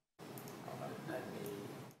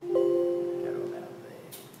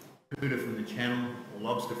cuda from the channel or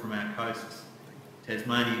lobster from our coasts,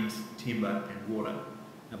 Tasmanians, timber and water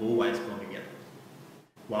have always gone together.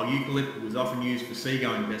 While eucalypt was often used for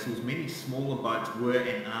seagoing vessels, many smaller boats were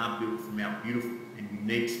and are built from our beautiful and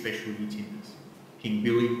unique specialty timbers. King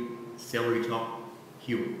Billy, celery top,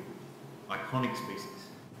 Hewitt, iconic species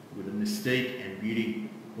with a mystique and beauty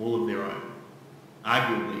all of their own.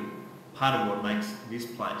 Arguably, part of what makes this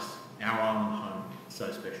place, our island home,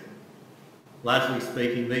 so special. Largely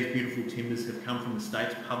speaking, these beautiful timbers have come from the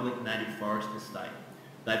state's public native forest estate.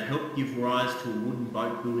 They've helped give rise to a wooden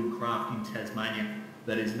boat building craft in Tasmania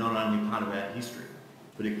that is not only part of our history,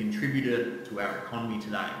 but a contributor to our economy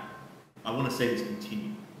today. I want to see this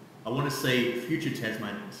continue. I want to see future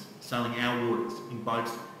Tasmanians sailing our waters in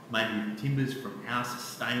boats made with timbers from our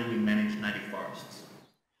sustainably managed native forests.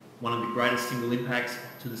 One of the greatest single impacts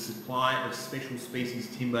to the supply of special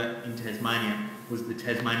species timber in Tasmania was the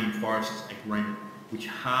Tasmanian Forests Agreement, which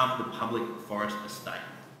halved the public forest estate.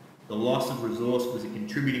 The loss of resource was a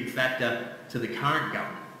contributing factor to the current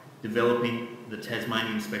government developing the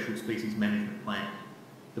Tasmanian Special Species Management Plan.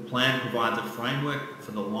 The plan provides a framework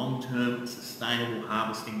for the long-term sustainable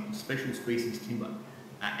harvesting of special species timber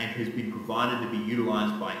and has been provided to be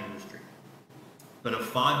utilised by industry. But a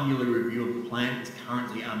 5-yearly review of the plan is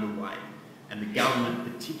currently underway, and the government,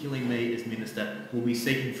 particularly me as Minister, will be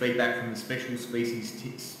seeking feedback from the special species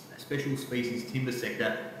timber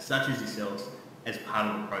sector, such as yourselves, as part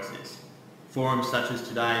of the process. Forums such as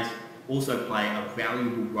today's also play a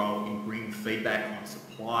valuable role in bringing feedback on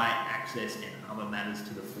supply, access and other matters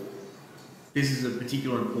to the fore. This is of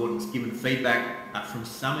particular importance given feedback from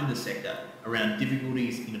some in the sector around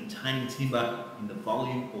difficulties in obtaining timber in the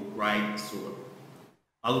volume or grade sought.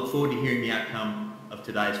 I look forward to hearing the outcome of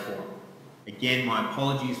today's forum. Again, my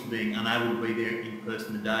apologies for being unable to be there in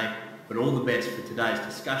person today, but all the best for today's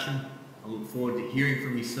discussion. I look forward to hearing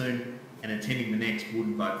from you soon and attending the next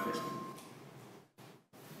Wooden Boat Festival.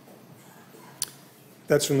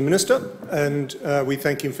 That's from the Minister, and we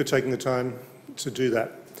thank him for taking the time to do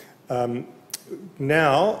that.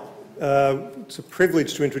 Now, it's a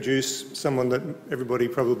privilege to introduce someone that everybody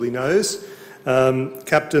probably knows.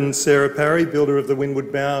 Captain Sarah Parry, builder of the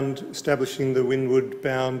Windeward Bound, establishing the Windeward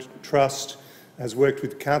Bound Trust, has worked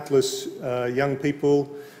with countless young people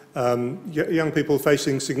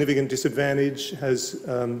facing significant disadvantage, has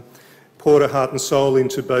poured her heart and soul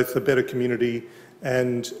into both a better community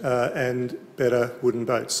and better wooden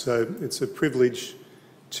boats. So it's a privilege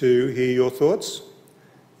to hear your thoughts.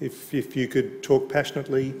 If you could talk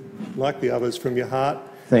passionately, like the others, from your heart.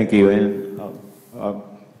 Thank you, and I'm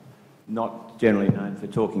not generally known for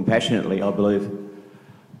talking passionately, I believe.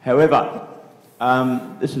 However,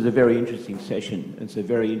 this is a very interesting session. It's a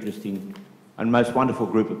very interesting and most wonderful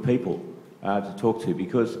group of people to talk to,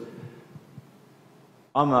 because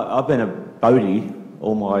I've been a boatie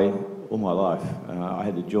all my life. I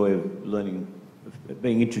had the joy of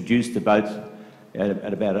being introduced to boats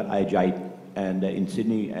at about age 8 and in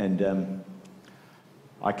Sydney, and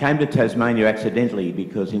I came to Tasmania accidentally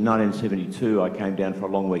because in 1972 I came down for a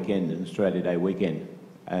long weekend, an Australia Day weekend,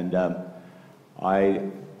 and I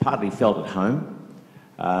partly felt at home,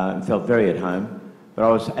 felt very at home, but I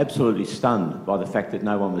was absolutely stunned by the fact that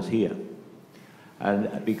no one was here.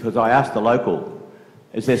 And because I asked the local,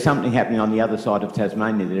 is there something happening on the other side of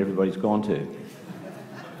Tasmania that everybody's gone to?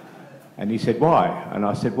 And he said, why? And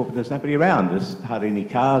I said, well, there's nobody around. There's hardly any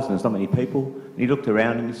cars and there's not many people. And he looked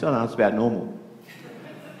around and he said, no, it's about normal.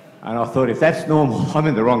 And I thought, if that's normal, I'm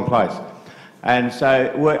in the wrong place. And so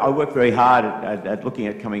I worked very hard at looking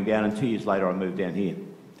at coming down, and 2 years later I moved down here.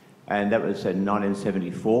 And that was in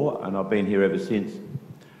 1974, and I've been here ever since.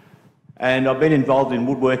 And I've been involved in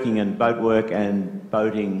woodworking and boat work and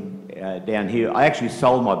boating down here. I actually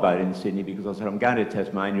sold my boat in Sydney because I said, I'm going to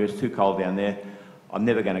Tasmania, it's too cold down there, I'm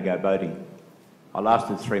never going to go boating. I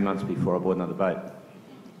lasted 3 months before I bought another boat.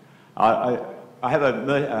 I have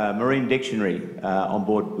a marine dictionary on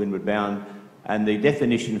board Windeward Bound, and the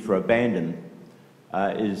definition for abandon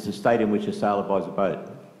is the state in which a sailor buys a boat.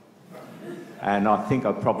 And I think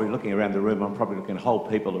I'm probably looking around the room, I'm probably looking at whole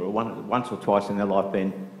people who are once or twice in their life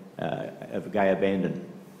been of gay abandon,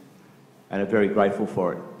 and are very grateful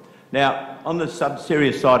for it. Now, on the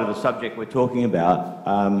serious side of the subject we're talking about,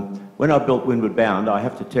 when I built Windeward Bound, I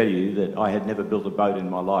have to tell you that I had never built a boat in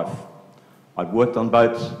my life. I'd worked on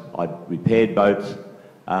boats, I'd repaired boats,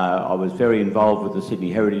 I was very involved with the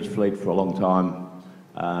Sydney Heritage Fleet for a long time.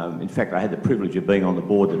 In fact, I had the privilege of being on the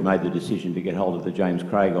board that made the decision to get hold of the James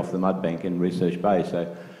Craig off the mudbank in Research Bay,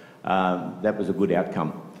 so that was a good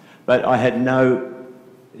outcome. But I had no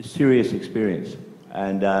serious experience,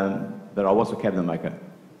 but I was a cabinet maker.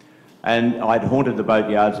 And I'd haunted the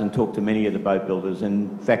boatyards and talked to many of the boat builders.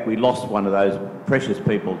 In fact, we lost one of those precious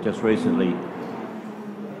people just recently.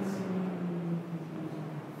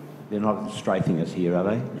 They're not strafing us here, are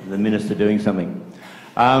they? The minister doing something.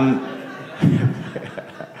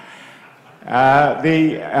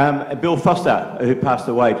 Bill Foster, who passed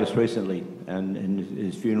away just recently, and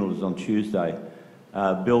his funeral is on Tuesday.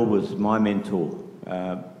 Bill was my mentor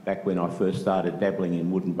back when I first started dabbling in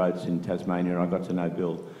wooden boats in Tasmania, and I got to know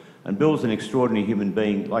Bill. And Bill's an extraordinary human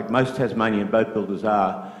being, like most Tasmanian boat builders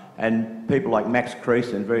are, and people like Max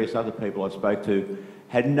Crease and various other people I spoke to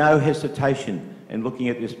had no hesitation in looking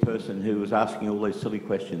at this person who was asking all these silly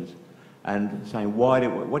questions and saying, what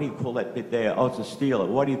do you call that bit there? Oh, it's a steeler.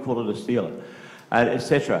 Why do you call it a steeler?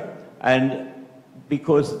 Etc. And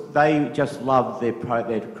because they just love their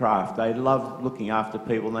craft. They love looking after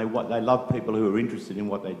people, and they love people who are interested in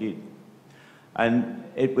what they did. And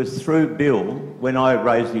it was through Bill, when I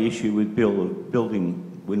raised the issue with Bill of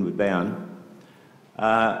building Windeward Bound,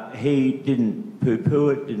 he didn't poo-poo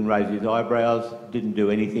it, didn't raise his eyebrows, didn't do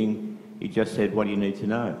anything. He just said, what do you need to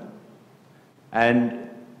know? And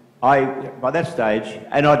by that stage,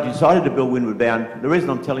 and I decided to build Windeward Bound. The reason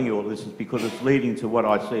I'm telling you all this is because it's leading to what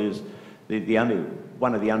I see as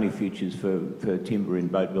one of the only futures for timber in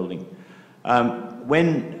boat building.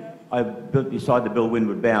 When I decided to build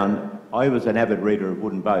Windeward Bound, I was an avid reader of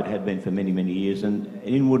Wooden Boat, had been for many, many years, and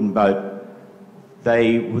in Wooden Boat,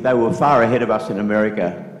 they were far ahead of us in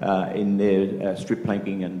America in their strip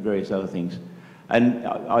planking and various other things. And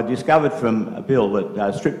I discovered from Bill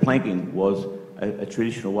that strip planking was a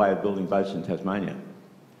traditional way of building boats in Tasmania.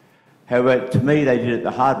 However, to me, they did it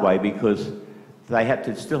the hard way because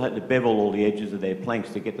they still had to bevel all the edges of their planks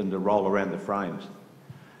to get them to roll around the frames.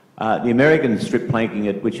 The American strip planking,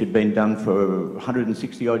 which had been done for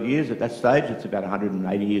 160 odd years at that stage, it's about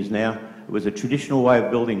 180 years now, it was a traditional way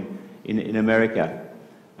of building in America.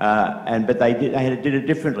 But they did it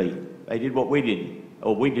differently. They did what we did,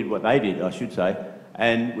 or we did what they did, I should say,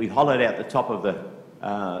 and we hollowed out the top of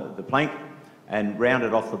the plank and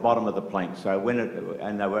rounded off the bottom of the plank. So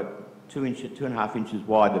and they were 2.5 inches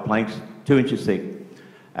wide, the planks, 2 inches thick.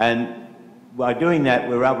 And by doing that,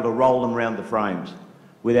 we were able to roll them around the frames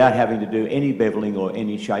without having to do any bevelling or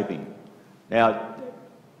any shaping. Now,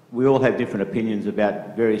 we all have different opinions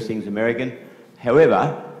about various things American.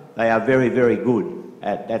 However, they are very, very good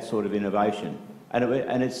at that sort of innovation.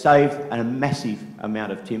 And it saved a massive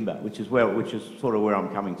amount of timber, which is sort of where I'm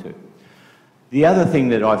coming to. The other thing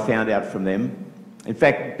that I found out from them, in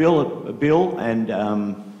fact, Bill and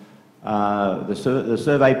the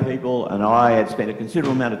survey people and I had spent a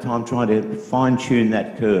considerable amount of time trying to fine-tune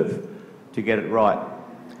that curve to get it right.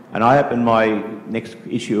 And I opened my next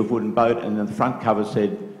issue of Wooden Boat, and the front cover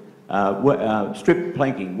said, strip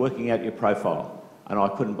planking, working out your profile. And I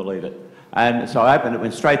couldn't believe it. And so I opened it,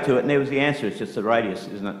 went straight to it, and there was the answer. It's just the radius,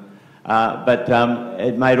 isn't it?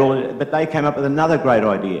 But they came up with another great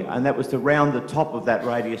idea, and that was to round the top of that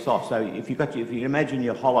radius off. So if you imagine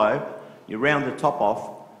you're hollow, you round the top off,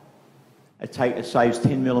 it saves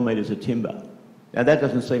 10 millimetres of timber. Now that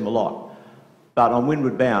doesn't seem a lot, but on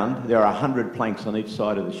Windeward Bound there are 100 planks on each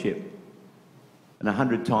side of the ship, and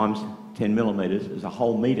 100 times 10 millimetres is a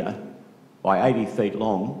whole metre by 80 feet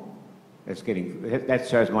long. That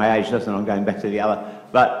shows my age, doesn't it? I'm going back to the other.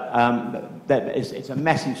 But it's a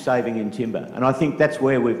massive saving in timber. And I think that's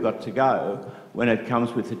where we've got to go when it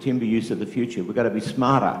comes with the timber use of the future. We've got to be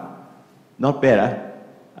smarter, not better.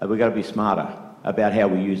 We've got to be smarter about how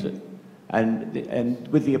we use it. And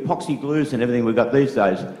with the epoxy glues and everything we've got these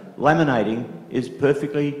days, laminating is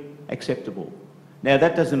perfectly acceptable. Now,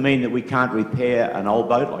 that doesn't mean that we can't repair an old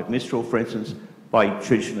boat, like Mistral, for instance, by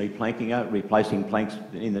traditionally planking it, replacing planks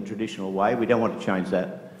in the traditional way. We don't want to change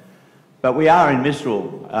that. But we are in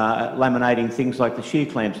Mistral laminating things like the shear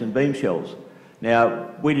clamps and beam shells. Now,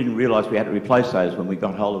 we didn't realise we had to replace those when we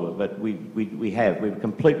got hold of it, but we have. We've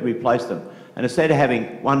completely replaced them. And instead of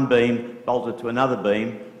having one beam bolted to another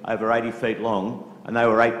beam over 80 feet long, and they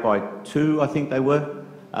were 8 by 2, I think they were,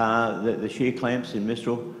 the shear clamps in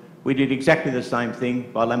Mistral, we did exactly the same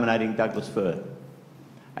thing by laminating Douglas fir.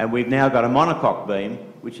 And we've now got a monocoque beam,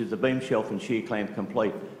 which is the beam shelf and shear clamp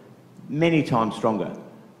complete, many times stronger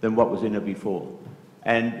than what was in it before.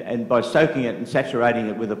 And by soaking it and saturating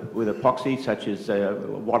it with epoxy, such as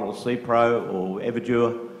Wattle C-Pro or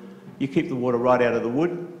Everdure, you keep the water right out of the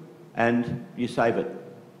wood and you save it,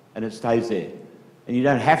 and it stays there. And you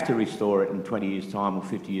don't have to restore it in 20 years' time or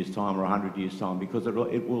 50 years' time or 100 years' time, because it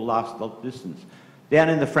will last the distance. Down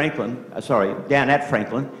at Franklin,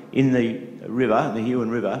 in the river, the Huon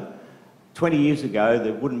River, 20 years ago,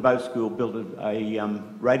 the Wooden Boat School built a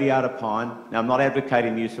radiata pine. Now, I'm not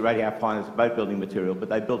advocating the use of radiata pine as a boat building material, but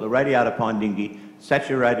they built a radiata pine dinghy,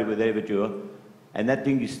 saturated with Everdure, and that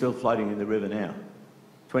dinghy's still floating in the river now,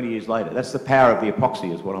 20 years later. That's the power of the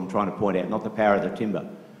epoxy, is what I'm trying to point out, not the power of the timber.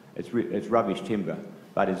 It's rubbish timber,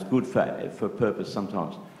 but it's good for purpose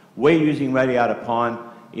sometimes. We're using radiata pine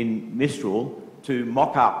in Mistral to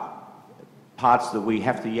mock up parts that we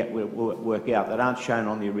have to yet work out that aren't shown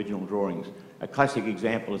on the original drawings. A classic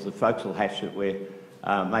example is the forecastle hatch that we're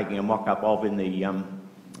making a mock-up of in the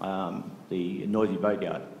noisy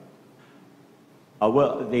boatyard.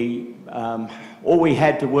 All we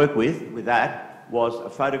had to work with that was a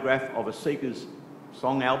photograph of a Seekers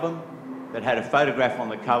song album that had a photograph on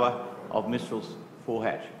the cover of Mistral's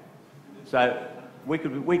forehatch. So we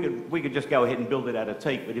could just go ahead and build it out of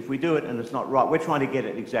teak, but if we do it and it's not right, we're trying to get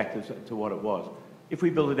it exactly to what it was. If we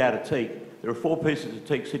build it out of teak, there are 4 pieces of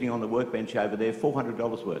teak sitting on the workbench over there,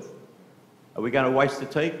 $400 worth. Are we going to waste the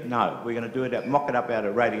teak? No. We're going to do it mock it up out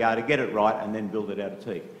of radiata, get it right, and then build it out of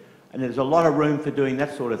teak. And there's a lot of room for doing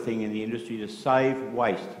that sort of thing in the industry to save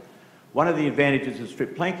waste. One of the advantages of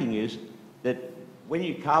strip planking is that when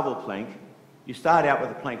you carve a plank, you start out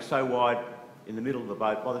with a plank so wide in the middle of the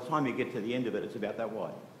boat, by the time you get to the end of it, it's about that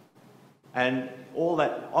wide. And all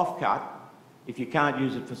that offcut, if you can't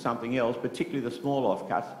use it for something else, particularly the small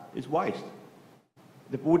offcuts, is waste.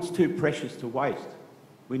 The wood's too precious to waste.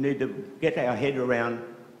 We need to get our head around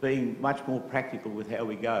being much more practical with how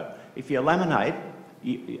we go. If you laminate,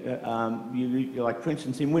 like for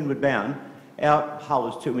instance in Windeward Bound, our hull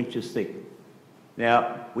is 2 inches thick.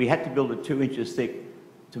 Now, we had to build it 2 inches thick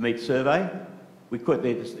to meet survey.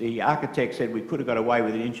 The architect said we could have got away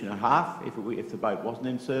with 1.5 inches if the boat wasn't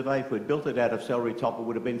in survey. If we'd built it out of celery top, it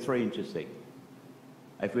would have been 3 inches thick.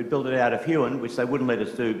 If we'd built it out of Huon, which they wouldn't let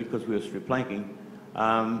us do because we were strip planking,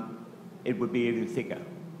 it would be even thicker.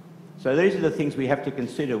 So these are the things we have to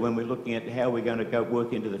consider when we're looking at how we're going to go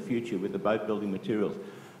work into the future with the boat building materials.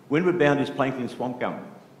 Windeward Bound is planked in swamp gum.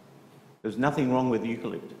 There's nothing wrong with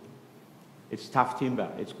eucalypt. It's tough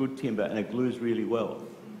timber, it's good timber, and it glues really well.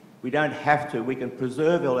 We don't have to. We can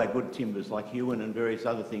preserve all our good timbers like Huon and various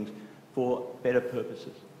other things for better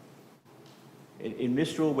purposes. In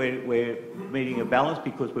Mistral, we're meeting a balance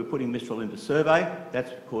because we're putting Mistral into survey.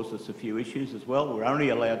 That's caused us a few issues as well. We're only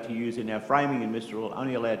allowed to use, in our framing in Mistral,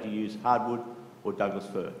 only allowed to use hardwood or Douglas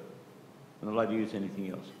fir. We're not allowed to use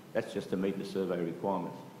anything else. That's just to meet the survey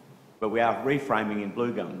requirements. but we are reframing in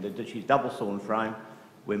blue gum. She's double sawn frame.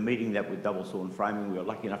 We're meeting that with double sawn framing. We were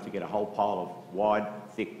lucky enough to get a whole pile of wide,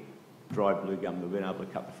 thick, dry blue gum that we've been able to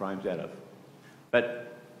cut the frames out of.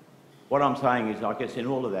 But what I'm saying is, I guess in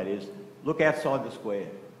all of that is, look outside the square.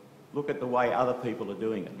 Look at the way other people are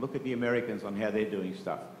doing it. Look at the Americans on how they're doing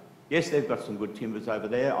stuff. Yes, they've got some good timbers over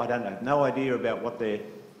there. I don't have no idea about what their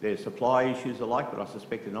supply issues are like, but I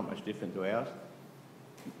suspect they're not much different to ours.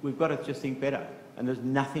 We've got to just think better. And there's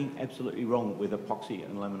nothing absolutely wrong with epoxy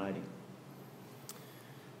and laminating.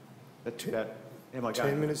 That's about, am I going?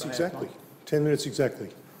 10 minutes exactly. 10 minutes exactly.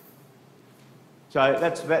 So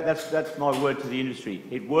that's my word to the industry.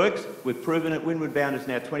 It works. We've proven it. Windeward Bound is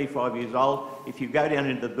now 25 years old. If you go down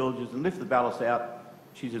into the bilges and lift the ballast out,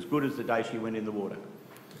 she's as good as the day she went in the water.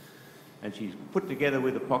 And she's put together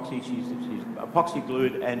with epoxy. She's epoxy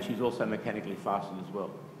glued, and she's also mechanically fastened as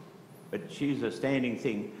well. But she's a standing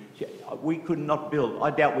thing. We could not build.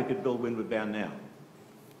 I doubt we could build Windeward Bound now,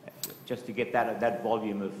 just to get that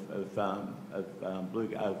volume of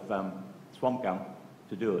swamp gum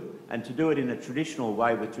to do it. And to do it in a traditional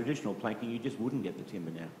way with traditional planking, you just wouldn't get the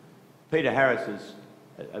timber now. Peter Harris is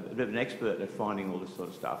a bit of an expert at finding all this sort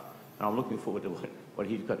of stuff, and I'm looking forward to what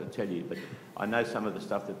he's got to tell you. But I know some of the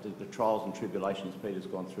stuff that the trials and tribulations Peter's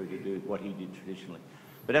gone through to do what he did traditionally.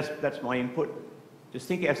 But that's my input. Just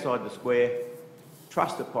think outside the square.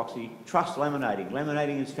 Trust epoxy, trust laminating.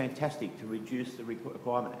 Laminating is fantastic to reduce the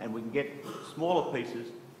requirement, and we can get smaller pieces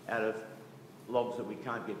out of logs that we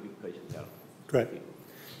can't get big pieces out of. Great.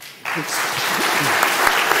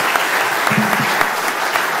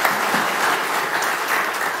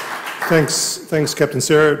 Thanks, Captain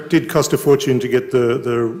Sarah. It did cost a fortune to get the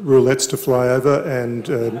roulettes to fly over, and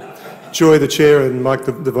Joy, the chair, and Mike,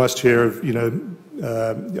 the vice chair, of I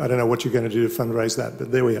don't know what you're going to do to fundraise that, but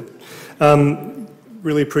there we are.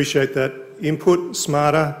 Really appreciate that input.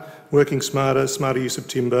 Working smarter use of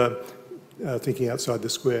timber, thinking outside the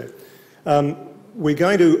square. We're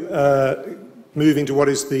going to move into what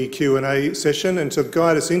is the Q&A session, and to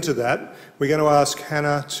guide us into that, we're going to ask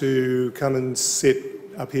Hannah to come and sit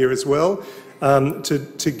up here as well,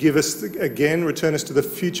 to give us, again, return us to the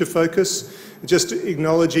future focus. Just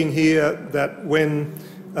acknowledging here that when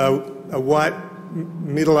a white,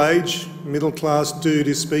 middle-class dude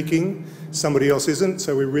is speaking, somebody else isn't,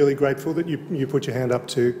 so we're really grateful that you put your hand up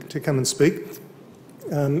to come and speak.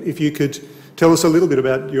 If you could tell us a little bit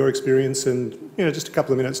about your experience and just a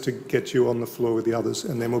couple of minutes to get you on the floor with the others,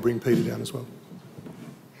 and then we'll bring Peter down as well.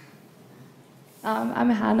 I'm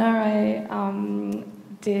Hannah. I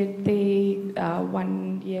did the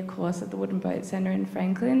one-year course at the Wooden Boat Centre in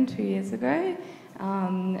Franklin 2 years ago.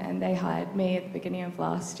 And they hired me at the beginning of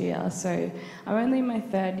last year. So I'm only in my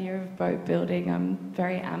third year of boat building. I'm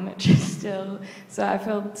very amateur still. So I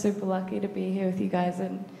feel super lucky to be here with you guys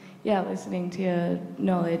and, listening to your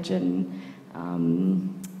knowledge and,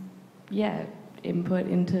 input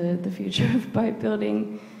into the future of boat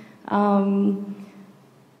building. I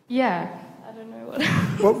don't know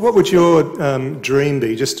what would your dream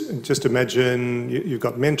be? Just imagine you've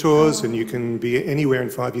got mentors and you can be anywhere in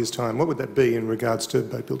 5 years' time. What would that be in regards to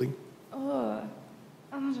boat building? Oh,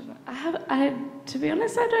 I don't know. To be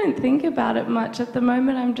honest, I don't think about it much at the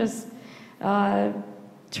moment. I'm just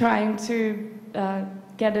trying to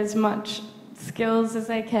get as much skills as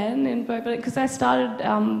I can in boat building, because I started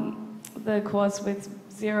the course with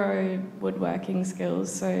 0 woodworking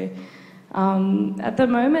skills. So at the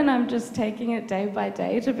moment, I'm just taking it day by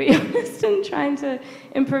day, to be honest, and trying to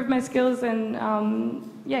improve my skills and,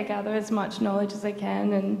 gather as much knowledge as I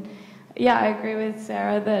can. And, I agree with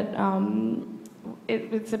Sarah that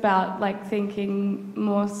it's about, thinking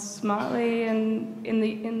more smartly and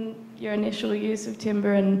in your initial use of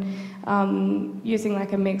timber and using,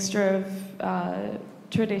 a mixture of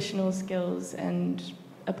traditional skills and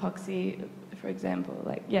epoxy, for example,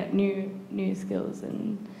 new skills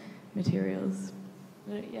and materials.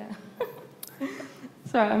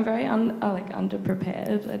 Sorry, I'm very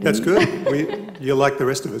underprepared. That's good. You're like the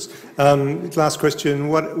rest of us. Last question.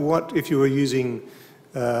 What if you were using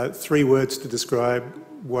 3 words to describe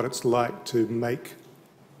what it's like to make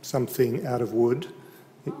something out of wood?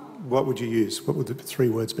 What would you use? What would the 3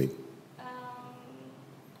 words be?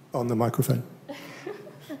 On the microphone.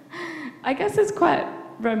 I guess it's quite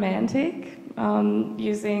romantic.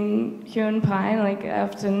 Using hewn pine, I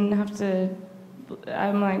often have to,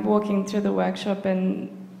 I'm walking through the workshop and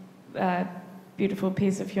a beautiful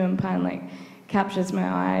piece of hewn pine captures my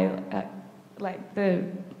eye, the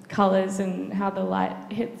colours and how the light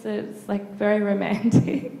hits it. It's very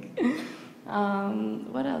romantic.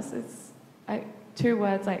 What else? It's 2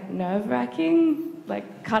 words, nerve-wracking.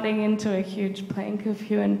 like cutting into a huge plank of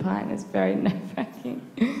hewn pine is very nerve-wracking.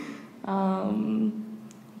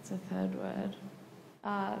 What's a third word?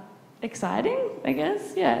 Exciting, I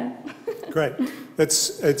guess, yeah. Great.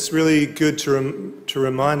 It's really good to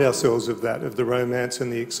remind ourselves of that, of the romance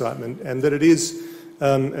and the excitement, and that it is,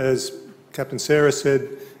 as Captain Sarah said,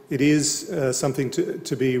 it is something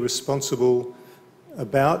to be responsible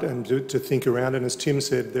about and to think around. And as Tim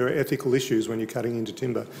said, there are ethical issues when you're cutting into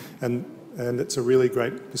timber, and it's a really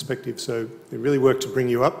great perspective. So it really worked to bring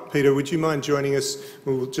you up. Peter, would you mind joining us?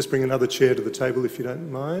 We'll just bring another chair to the table if you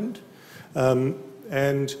don't mind.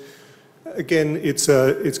 And again, it's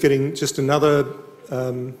getting just another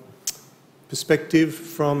perspective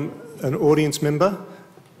from an audience member,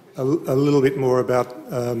 a little bit more about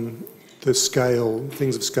the scale,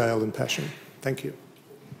 things of scale and passion. Thank you.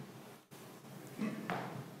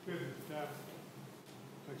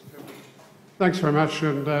 Thanks very much,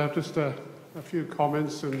 and just a few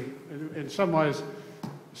comments. And in some ways,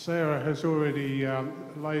 Sarah has already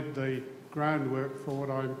laid the groundwork for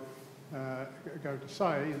what I'm going to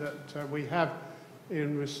say, that we have,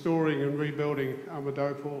 in restoring and rebuilding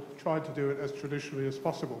Armadopal, tried to do it as traditionally as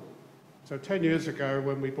possible. So 10 years ago,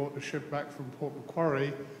 when we brought the ship back from Port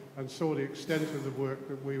Macquarie and saw the extent of the work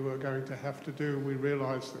that we were going to have to do, we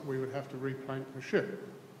realised that we would have to replank the ship.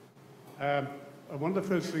 And one of the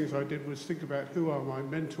first things I did was think about who are my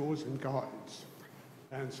mentors and guides.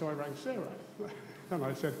 And so I rang Sarah and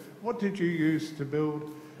I said, what did you use to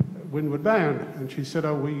build Windeward Bound? And she said,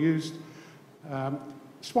 oh, we used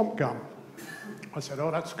swamp gum. I said,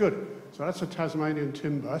 oh, that's good. So that's a Tasmanian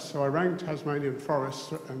timber. So I rang Tasmanian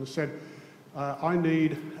Forests and said, I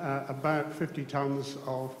need about 50 tonnes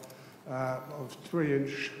of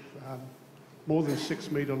 3-inch, more than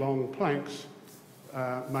 6 metre long planks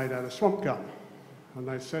made out of swamp gum. And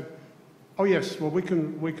they said, oh yes, well we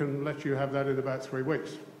can let you have that in about 3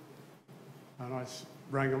 weeks. And I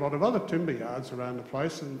rang a lot of other timber yards around the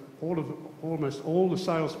place, and almost all the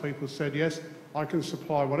salespeople said, yes, I can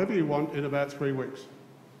supply whatever you want in about 3 weeks.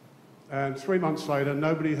 And 3 months later,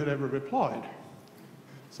 nobody had ever replied.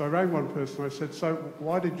 So I rang one person, I said, so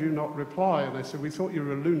why did you not reply? And they said, we thought you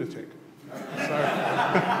were a lunatic. So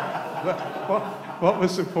what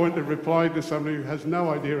was the point of replying to somebody who has no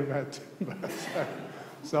idea about timber?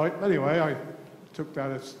 So anyway, I took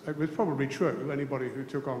that as, it was probably true. Anybody who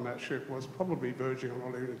took on that ship was probably verging on a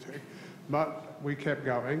lunatic. But we kept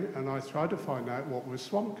going, and I tried to find out what was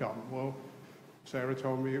swamp gum. Well, Sarah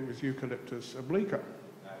told me it was Eucalyptus obliqua.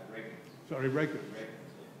 Regnans.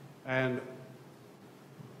 And,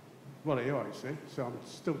 well, there you are, you see. So I'm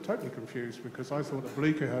still totally confused because I thought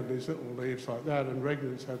obliqua had these little leaves like that and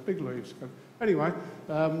Regnans had big leaves. But anyway,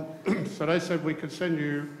 so they said we could send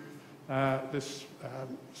you this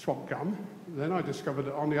swamp gum. Then I discovered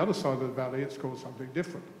that on the other side of the valley it's called something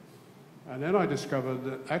different. And then I discovered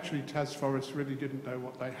that actually Tas Forests really didn't know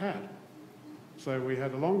what they had. So we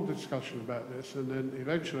had a long discussion about this, and then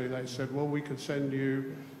eventually they said, well, we could send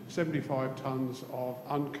you 75 tonnes of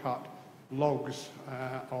uncut logs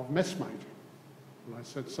of messmate. And I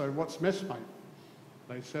said, so what's messmate?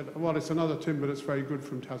 They said, well, it's another timber that's very good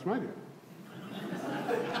from Tasmania.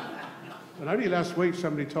 And only last week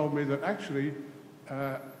somebody told me that actually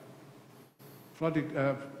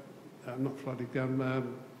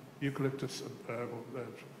eucalyptus,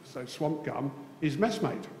 so swamp gum, is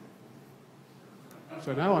messmate.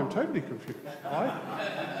 So now I'm totally confused. I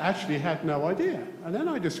actually had no idea. And then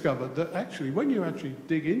I discovered that actually when you actually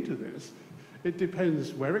dig into this, it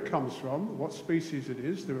depends where it comes from, what species it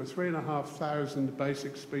is. There are 3,500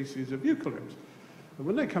 basic species of eucalypt. And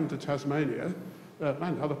when they come to Tasmania,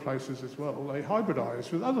 and other places as well, they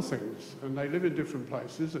hybridise with other things. And they live in different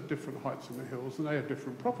places at different heights in the hills, and they have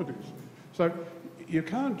different properties. So you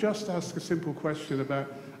can't just ask a simple question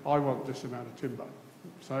about, I want this amount of timber.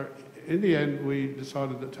 So in the end, we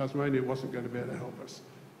decided that Tasmania wasn't going to be able to help us.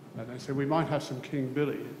 And they said, we might have some King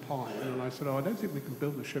Billy pine. And I said, oh, I don't think we can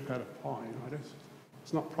build the ship out of pine.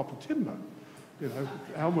 It's not proper timber. You know,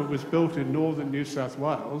 Alma was built in northern New South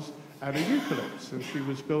Wales out of eucalypts, and she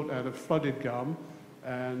was built out of flooded gum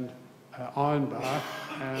and ironbark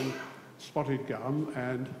and spotted gum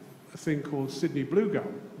and a thing called Sydney blue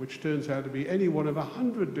gum, which turns out to be any one of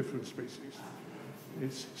 100 different species.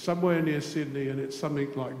 It's somewhere near Sydney and it's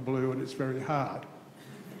something like blue and it's very hard.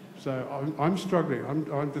 So I'm struggling.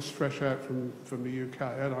 I'm just fresh out from the UK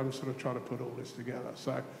and I'm sort of trying to put all this together.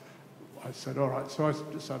 So I said, all right. So I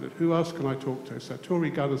decided, who else can I talk to? So Tory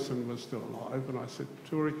Gunnison was still alive, and I said,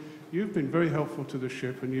 Tory, you've been very helpful to the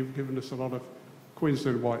ship and you've given us a lot of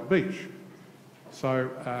Queensland white beech.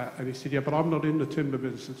 So, and he said, yeah, but I'm not in the timber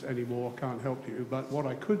business anymore, can't help you, but what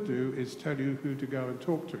I could do is tell you who to go and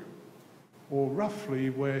talk to, or roughly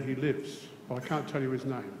where he lives, but I can't tell you his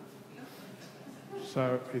name.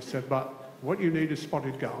 So he said, but what you need is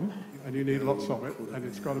spotted gum, and you need lots of it, and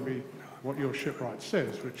it's got to be what your shipwright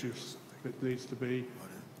says, which is it needs to be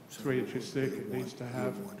 3 inches thick, it needs to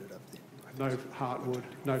have no hardwood,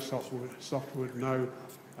 no softwood, no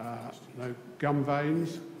gum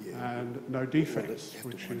veins, and no defects,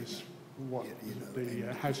 which is what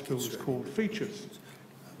the house builders call features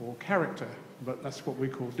or character, but that's what we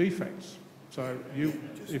call defects. So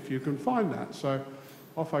if you can find that. So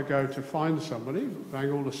off I go to find somebody,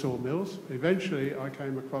 bang all the sawmills. Eventually I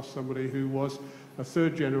came across somebody who was a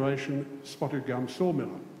 3rd generation spotted gum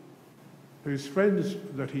sawmiller, whose friends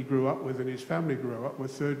that he grew up with and his family grew up were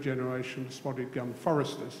 3rd generation spotted gum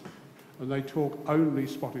foresters, and they talk only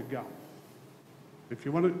spotted gum. If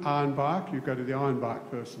you want ironbark, you go to the ironbark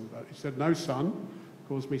person. But he said, no, son,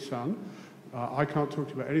 calls me son. I can't talk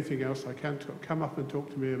to you about anything else. I can come up and talk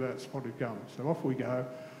to me about spotted gum. So off we go.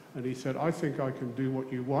 And he said, I think I can do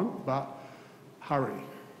what you want, but hurry.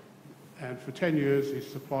 And for 10 years, he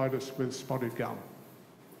supplied us with spotted gum.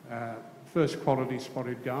 First quality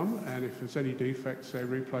spotted gum, and if there's any defects, they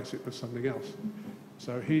replace it with something else.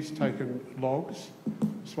 So he's taken logs,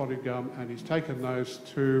 spotted gum, and he's taken those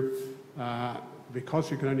to,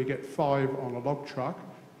 because you can only get 5 on a log truck,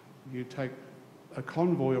 you take a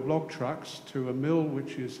convoy of log trucks to a mill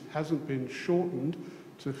which hasn't been shortened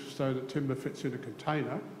so that timber fits in a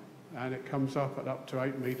container, and it comes up to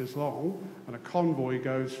 8 metres long, and a convoy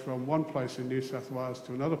goes from one place in New South Wales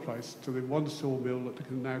to another place to the one sawmill that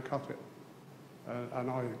can now cut it.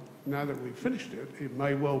 Now that we've finished it, it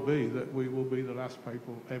may well be that we will be the last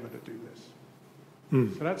people ever to do this.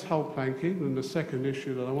 So that's hull planking, and the second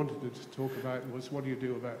issue that I wanted to talk about was what do you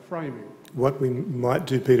do about framing? What we might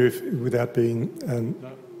do, Peter, without being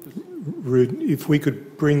rude, if we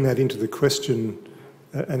could bring that into the question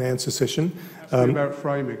and answer session. Asking about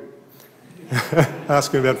framing.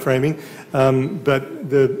 Asking about framing, but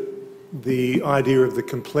the idea of the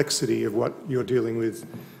complexity of what you're dealing with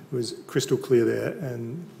was crystal clear there,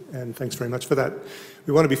 and thanks very much for that.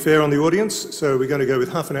 We want to be fair on the audience, so we're going to go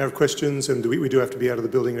with half an hour of questions, and we do have to be out of the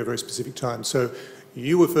building at a very specific time. So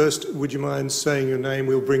you were first. Would you mind saying your name?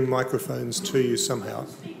 We'll bring microphones to you somehow.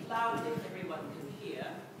 Speak loudly if everyone can hear.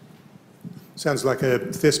 Sounds like a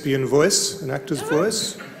thespian voice, an actor's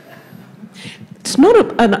voice. It's not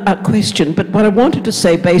a question, but what I wanted to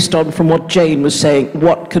say, based on from what Jane was saying,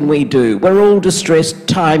 what can we do? We're all distressed,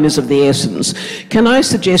 time is of the essence. Can I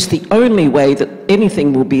suggest the only way that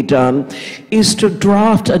anything will be done is to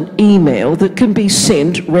draft an email that can be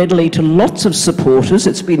sent readily to lots of supporters.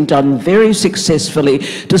 It's been done very successfully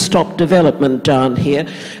to stop development down here.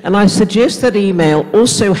 And I suggest that email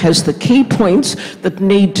also has the key points that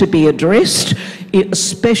need to be addressed,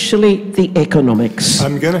 especially the economics.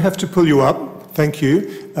 I'm going to have to pull you up. Thank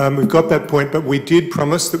you. We've got that point, but we did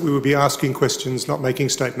promise that we would be asking questions, not making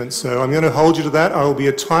statements. So I'm going to hold you to that. I will be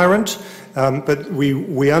a tyrant, but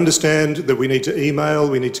we understand that we need to email,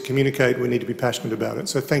 we need to communicate, we need to be passionate about it.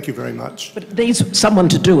 So thank you very much. But it needs someone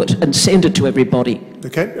to do it and send it to everybody.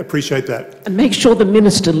 Okay, appreciate that. And make sure the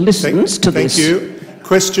Minister listens to this. Thank you.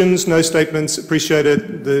 Questions, no statements, appreciate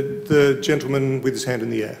it. The gentleman with his hand in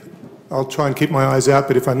the air. I'll try and keep my eyes out,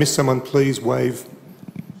 but if I miss someone, please wave.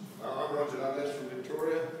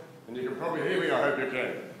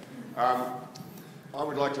 I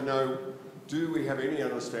would like to know, do we have any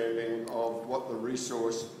understanding of what the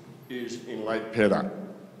resource is in Lake Pedder?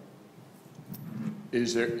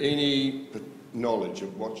 Is there any knowledge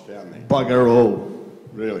of what's down there? Bugger all.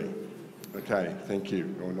 Really? Okay, thank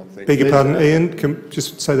you. Or not thank Beg you. your pardon, Ian, can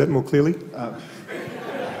just say that more clearly?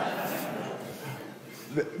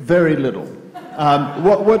 Very little.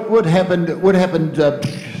 What happened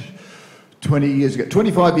 20 years ago,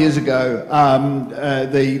 25 years ago,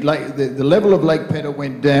 the level of Lake Pedder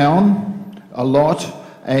went down a lot,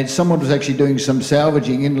 and someone was actually doing some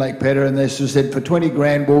salvaging in Lake Pedder, and they said, for 20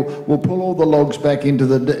 grand, we'll pull all the logs back into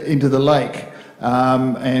the lake,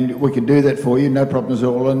 and we can do that for you, no problems at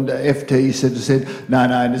all. And FT said,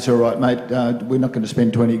 no, it's all right, mate. We're not going to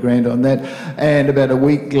spend 20 grand on that. And about a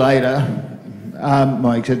week later,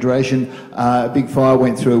 my exaggeration, a big fire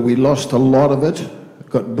went through. We lost a lot of it,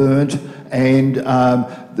 got burnt, and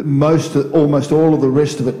almost all of the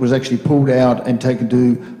rest of it was actually pulled out and taken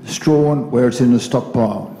to Strawn, where it's in a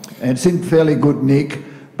stockpile. And it's in fairly good nick,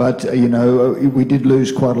 but we did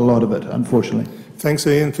lose quite a lot of it, unfortunately. Thanks,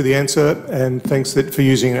 Ian, for the answer, and thanks for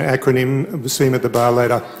using an acronym. We'll see him at the bar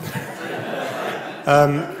later.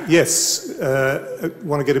 Yes,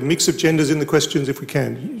 want to get a mix of genders in the questions if we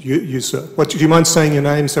can. You sir. Do you mind saying your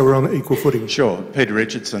name so we're on equal footing? Sure, Peter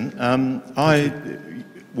Richardson.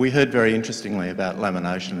 We heard very interestingly about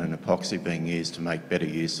lamination and epoxy being used to make better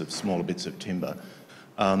use of smaller bits of timber.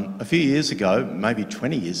 A few years ago, maybe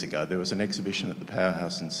 20 years ago, there was an exhibition at the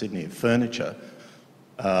Powerhouse in Sydney of furniture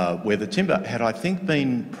where the timber had, I think,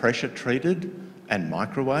 been pressure treated and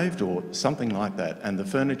microwaved or something like that, and the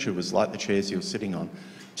furniture was like the chairs you're sitting on,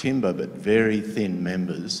 timber but very thin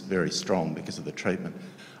members, very strong because of the treatment.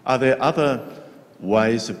 Are there other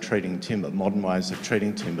ways of treating timber, modern ways of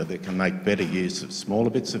treating timber, that can make better use of smaller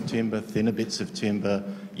bits of timber, thinner bits of timber,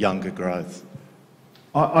 younger growth?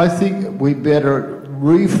 I think we better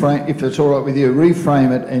reframe, if it's all right with you,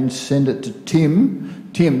 reframe it and send it to Tim.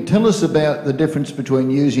 Tim, tell us about the difference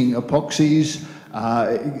between using epoxies.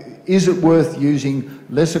 Is it worth using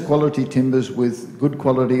lesser quality timbers with good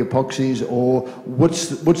quality epoxies, or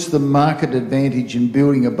what's the market advantage in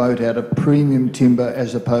building a boat out of premium timber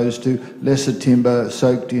as opposed to lesser timber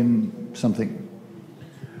soaked in something?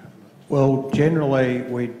 Well, generally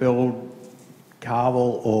we'd build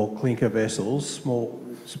carvel or clinker vessels,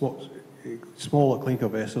 smaller clinker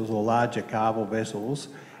vessels or larger carvel vessels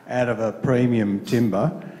out of a premium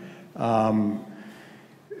timber.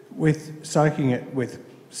 With soaking it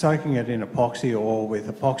in epoxy or with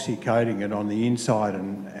epoxy coating it on the inside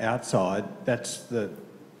and outside, that's the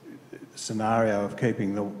scenario of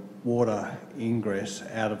keeping the water ingress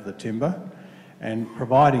out of the timber. And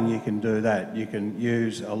providing you can do that, you can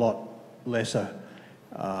use a lot lesser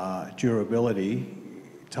durability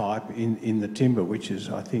type in the timber, which is,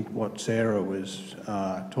 I think, what Sarah was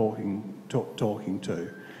talking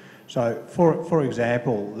to. So, for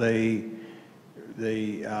example, the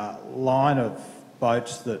line of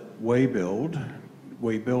boats that we build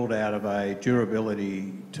out of a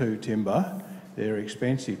durability 2 timber. They're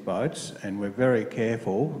expensive boats, and we're very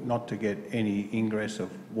careful not to get any ingress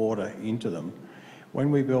of water into them.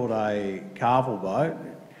 When we build a carvel boat,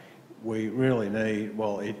 we really need,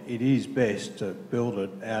 well, it is best to build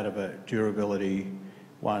it out of a durability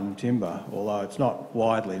 1 timber, although it's not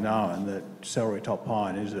widely known that celery top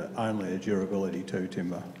pine is only a durability 2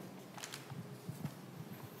 timber.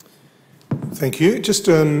 Thank you. Just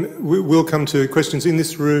we'll come to questions in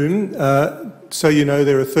this room. So you know,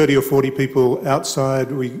 there are 30 or 40 people outside.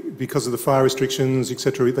 Because of the fire restrictions,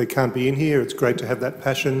 etc., they can't be in here. It's great to have that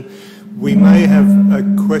passion. We may have a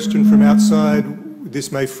question from outside.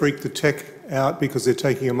 This may freak the tech out because they're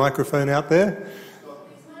taking a microphone out there.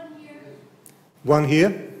 One here?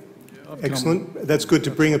 Yeah, excellent. That's good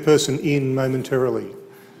to bring a person in momentarily.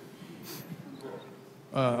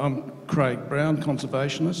 I'm Craig Brown,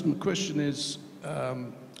 conservationist, and the question is,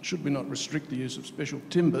 should we not restrict the use of special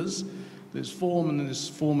timbers? There's form and there's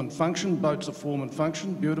form and function. Boats are form and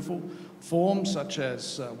function, beautiful. Form, such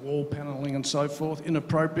as wall panelling and so forth,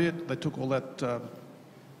 inappropriate. They took all that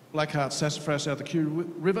blackheart sassafras out of the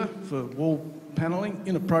Kew River for wall panelling,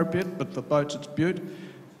 inappropriate, but for boats it's beaut.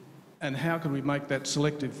 And how can we make that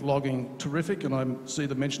selective logging terrific? And I see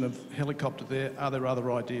the mention of helicopter there. Are there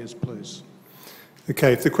other ideas, please?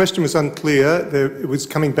 Okay, if the question was unclear, it was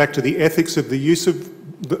coming back to the ethics of the use of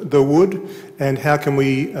the wood, and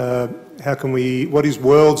what is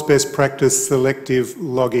world's best practice selective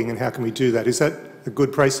logging, and how can we do that? Is that a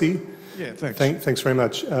good précis? Yeah, thanks. Thanks very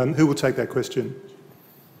much. Who will take that question?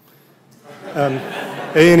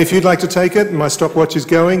 Ian, if you'd like to take it, my stopwatch is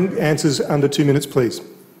going. Answers under 2 minutes, please.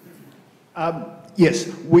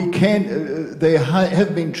 Yes, we can. There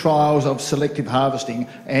have been trials of selective harvesting,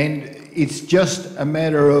 and it's just a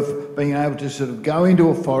matter of being able to sort of go into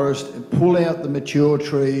a forest and pull out the mature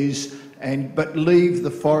trees, but leave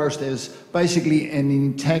the forest as basically an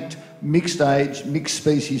intact, mixed age, mixed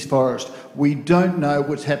species forest. We don't know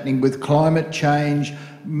what's happening with climate change.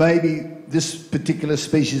 Maybe this particular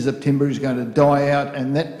species of timber is going to die out,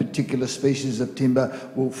 and that particular species of timber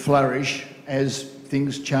will flourish as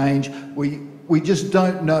things change. We just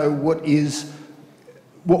don't know what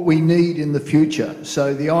we need in the future.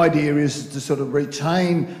 So the idea is to sort of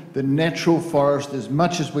retain the natural forest as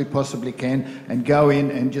much as we possibly can and go in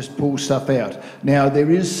and just pull stuff out. Now, there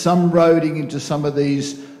is some roading into some of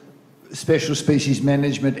these special species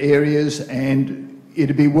management areas, and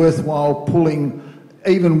it'd be worthwhile pulling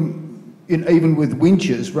even with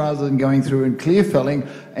winches, rather than going through and clear felling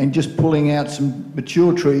and just pulling out some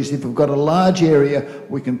mature trees. If we've got a large area,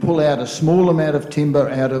 we can pull out a small amount of timber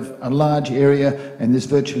out of a large area, and there's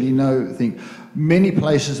virtually no thing. Many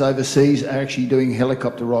places overseas are actually doing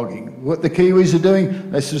helicopter logging. What the Kiwis are doing,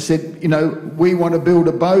 they sort of said, you know, we want to build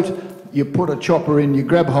a boat, you put a chopper in, you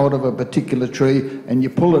grab hold of a particular tree and you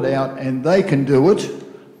pull it out, and they can do it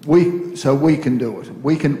So we can do it.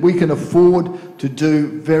 We can afford to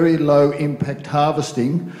do very low impact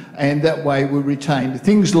harvesting, and that way we retain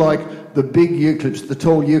things like the big eucalypts, the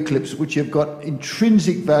tall eucalypts, which have got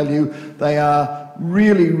intrinsic value. They are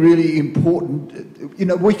really, really important. You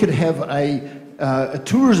know, we could have a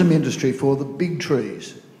tourism industry for the big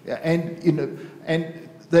trees, and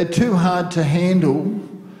they're too hard to handle.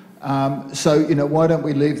 So, you know, why don't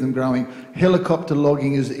we leave them growing? Helicopter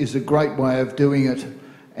logging is a great way of doing it.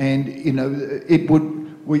 And, you know,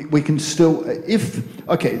 we can still,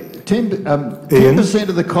 10%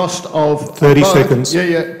 of the cost of 30 seconds.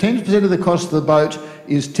 10% of the cost of the boat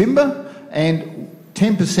is timber, and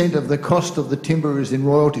 10% of the cost of the timber is in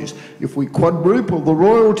royalties. If we quadruple the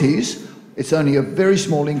royalties, it's only a very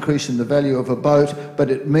small increase in the value of a boat, but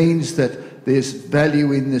it means that there's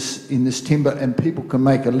value in this timber, and people can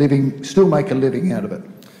make a living, still make a living out of it.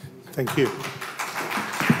 Thank you.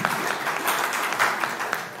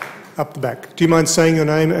 Up the back. Do you mind saying your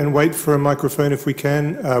name and wait for a microphone if we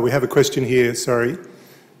can? We have a question here, sorry.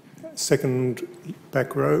 Second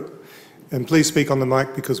back row. And please speak on the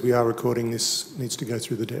mic because we are recording this. Needs to go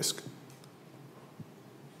through the desk.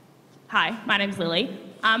 Hi, my name's Lily.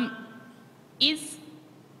 Is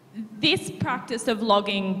this practice of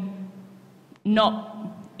logging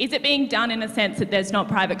is it being done in a sense that there's not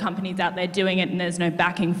private companies out there doing it and there's no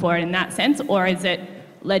backing for it in that sense, or is it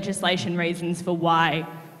legislation reasons for why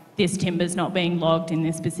this timber's not being logged in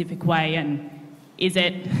this specific way? And is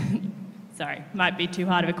it, sorry, might be too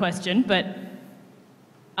hard of a question, but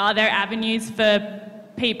are there avenues for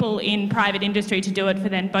people in private industry to do it for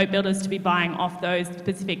then boat builders to be buying off those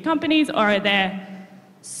specific companies, or are there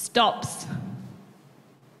stops?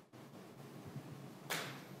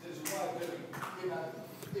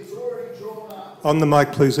 On the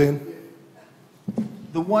mic, please, Ian.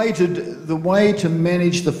 The way to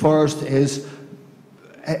manage the forest has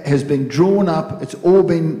been drawn up. It's all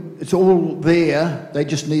there. They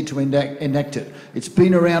just need to enact it. It's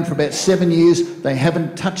been around for about 7 years. They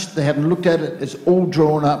haven't looked at it. It's all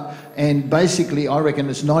drawn up, and basically, I reckon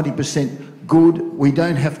it's 90% good. We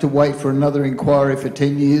don't have to wait for another inquiry for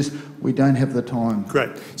 10 years. We don't have the time. Great.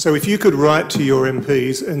 So if you could write to your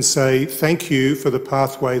MPs and say, thank you for the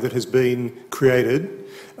pathway that has been created.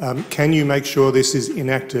 Can you make sure this is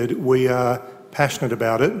enacted? We are passionate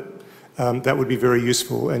about it. That would be very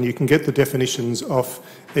useful. And you can get the definitions off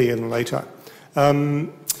Ian later. Yeah,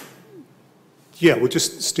 we'll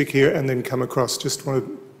just stick here and then come across. Just want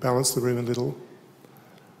to balance the room a little.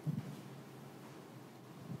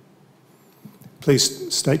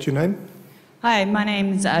 Please state your name. Hi, my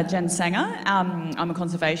name's Jen Sanger. I'm a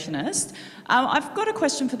conservationist. I've got a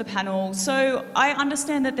question for the panel. So I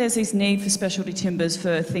understand that there's this need for specialty timbers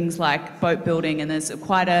for things like boat building, and there's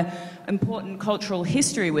quite an important cultural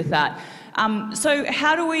history with that. So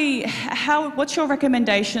what's your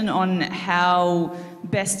recommendation on how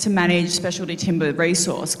best to manage specialty timber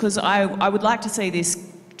resource? Because I would like to see this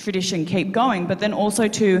tradition keep going, but then also I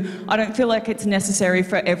don't feel like it's necessary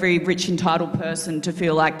for every rich entitled person to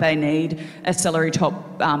feel like they need a celery top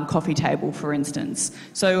coffee table, for instance.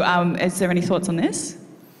 So is there any thoughts on this?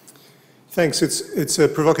 Thanks. It's a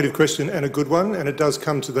provocative question and a good one, and it does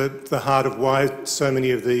come to the heart of why so many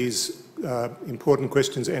of these important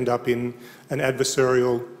questions end up in an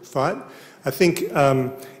adversarial fight. I think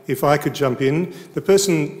if I could jump in, the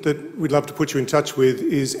person that we'd love to put you in touch with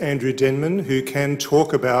is Andrew Denman, who can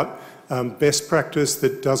talk about best practice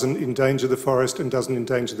that doesn't endanger the forest and doesn't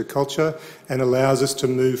endanger the culture, and allows us to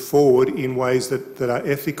move forward in ways that are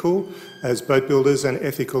ethical as boat builders and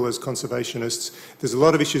ethical as conservationists. There's a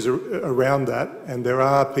lot of issues around that, and there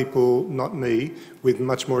are people, not me, with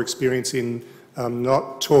much more experience in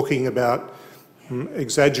not talking about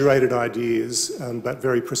exaggerated ideas, but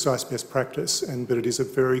very precise best practice, but it is a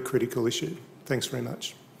very critical issue. Thanks very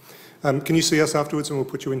much. Can you see us afterwards and we'll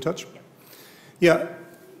put you in touch? Yeah.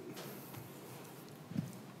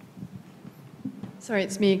 Sorry,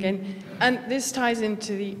 it's me again. And this ties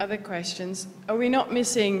into the other questions. Are we not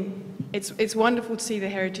missing, it's wonderful to see the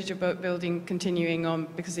heritage of boat building continuing on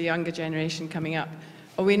because of the younger generation coming up.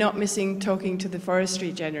 Are we not missing talking to the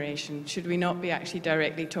forestry generation? Should we not be actually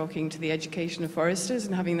directly talking to the education of foresters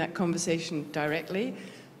and having that conversation directly?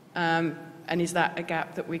 And is that a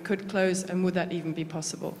gap that we could close, and would that even be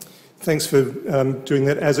possible? Thanks for doing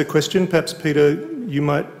that as a question. Perhaps, Peter, you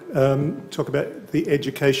might talk about the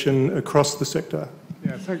education across the sector.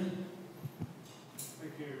 Yeah, thank you.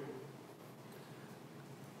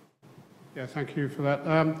 Yeah, thank you for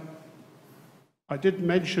that. I did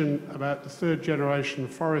mention about the third generation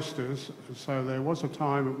foresters, so there was a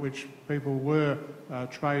time at which people were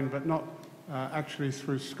trained but not actually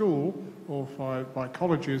through school or by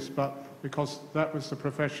colleges, but because that was the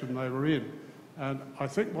profession they were in. And I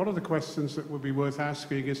think one of the questions that would be worth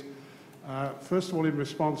asking is, first of all, in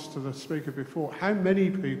response to the speaker before, how many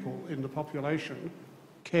people in the population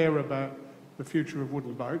care about the future of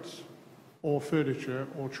wooden boats or furniture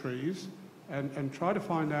or trees, and try to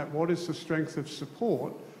find out what is the strength of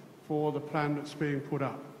support for the plan that's being put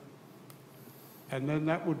up. And then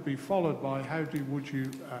that would be followed by would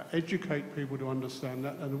you educate people to understand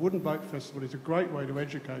that. And the Wooden Boat Festival is a great way to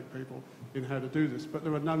educate people in how to do this, but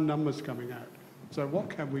there are no numbers coming out. So what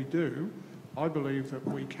can we do? I believe that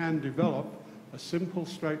we can develop a simple,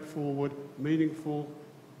 straightforward, meaningful,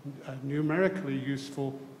 numerically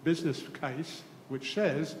useful business case which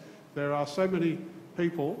says there are so many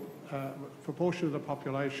people, proportion of the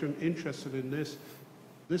population interested in this.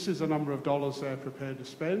 This is the number of dollars they're prepared to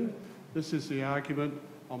spend. This is the argument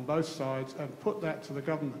on both sides, and put that to the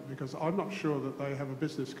government, because I'm not sure that they have a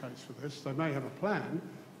business case for this. They may have a plan,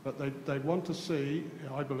 but they want to see,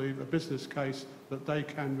 I believe, a business case that they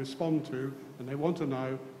can respond to, and they want to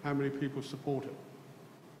know how many people support it.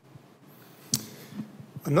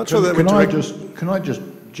 I'm not sure that Can I just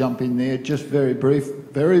jump in there, just very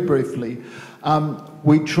briefly?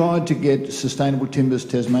 We tried to get Sustainable Timbers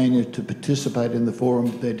Tasmania to participate in the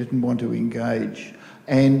forum, but they didn't want to engage.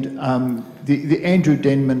 And the Andrew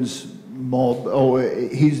Denman's mob, or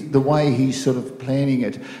the way he's sort of planning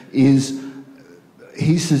it, is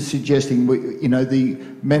he's suggesting the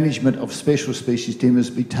management of special species timbers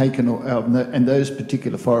be taken, and those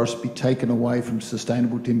particular forests be taken away from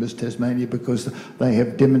Sustainable Timbers Tasmania, because they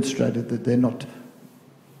have demonstrated that they're not,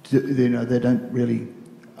 they don't really,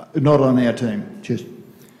 not on our team. Just.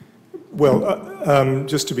 Well,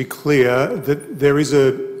 just to be clear, that there is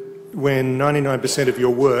when 99% of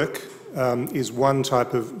your work is one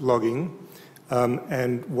type of logging,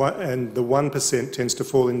 and the 1% tends to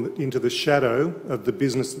fall into the shadow of the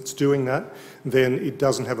business that's doing that, then it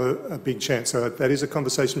doesn't have a big chance. So that is a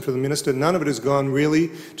conversation for the Minister. None of it has gone really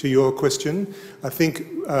to your question. I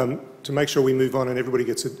think to make sure we move on and everybody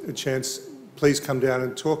gets a chance, please come down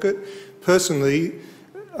and talk it. Personally,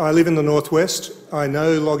 I live in the northwest. I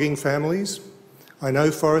know logging families. I know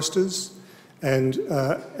foresters. And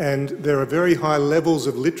there are very high levels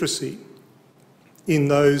of literacy in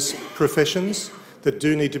those professions that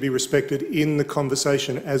do need to be respected in the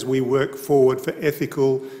conversation as we work forward for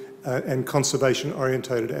ethical and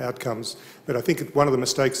conservation-orientated outcomes. But I think one of the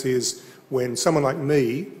mistakes is when someone like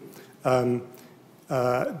me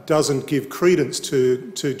doesn't give credence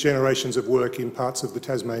to generations of work in parts of the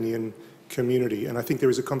Tasmanian community. And I think there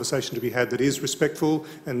is a conversation to be had that is respectful,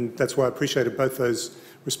 and that's why I appreciated both those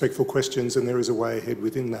respectful questions, and there is a way ahead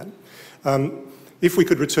within that. If we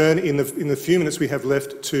could return in the few minutes we have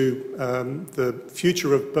left to the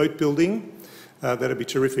future of boat building, that'd be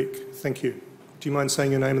terrific. Thank you. Do you mind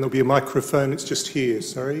saying your name? And there'll be a microphone. It's just here.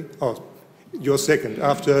 Sorry. Oh, you're second.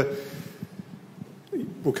 After,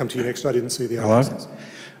 we'll come to you next. I didn't see the others.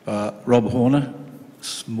 Hello. Rob Horner,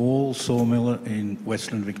 small sawmiller in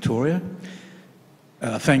Western Victoria.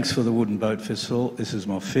 Thanks for the Wooden Boat Festival. This is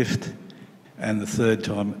my 5th and the 3rd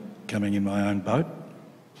time coming in my own boat.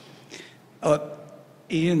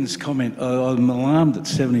 Ian's comment, I'm alarmed that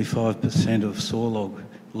 75% of sawlog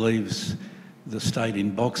leaves the state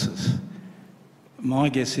in boxes. My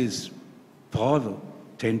guess is 5 or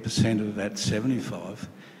 10% of that 75,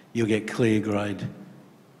 you'll get clear grade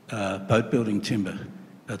boat building timber.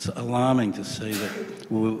 It's alarming to see that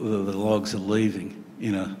the logs are leaving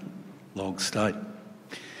in a log state.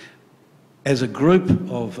 As a group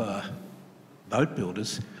of boat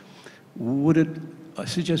builders, would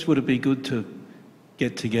it be good to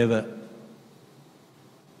get together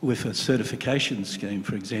with a certification scheme,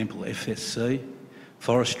 for example, FSC,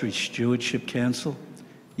 Forestry Stewardship Council?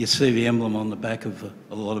 You see the emblem on the back of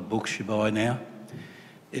a lot of books you buy now.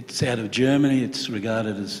 It's out of Germany. It's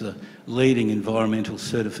regarded as the leading environmental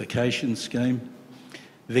certification scheme.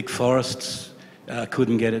 Vic Forests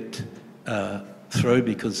couldn't get it through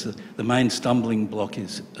because the main stumbling block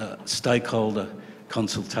is stakeholder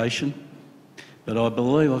consultation. But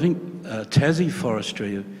I think Tassie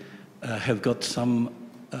Forestry have got some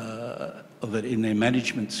of it in their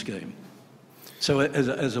management scheme. So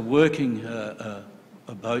as a working a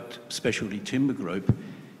boat specialty timber group,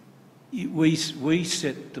 we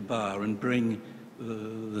set the bar and bring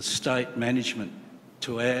the state management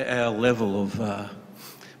to our level of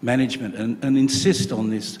management and insist on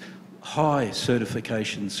this high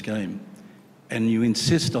certification scheme, and you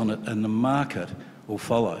insist on it and the market will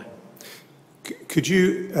follow. Could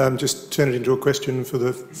you just turn it into a question for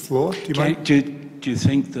the floor? Do you mind? Do you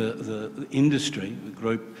think the industry, the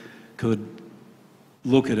group, could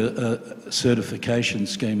look at a certification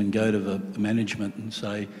scheme and go to the management and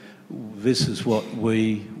say, this is what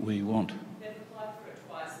we want. They've applied for it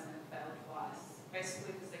twice and they've failed twice,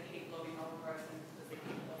 basically because they keep logging old growth and because they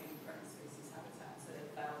keep logging threatened species habitat, so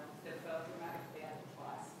they've failed dramatically at it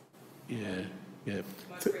twice. Yeah.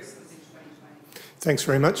 Most recent was in 2020. Thanks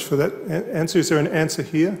very much for that answer. Is there an answer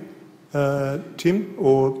here, Tim,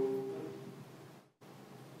 or...?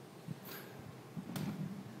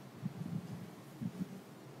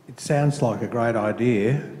 It sounds like a great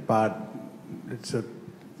idea, but it's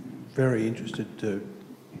very interested to,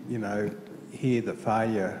 hear the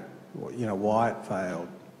failure, why it failed,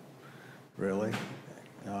 really.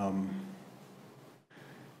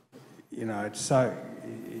 It's so...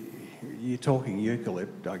 You're talking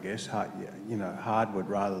eucalypt, I guess, hardwood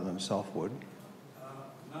rather than softwood.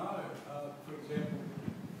 No, for example,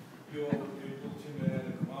 your timber out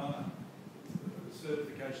of Moana, the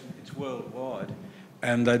certification, it's worldwide,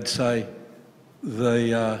 and they'd say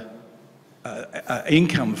the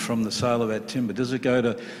income from the sale of that timber, does it go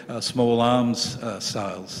to small arms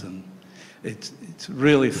sales? And it's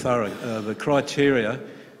really thorough. The criteria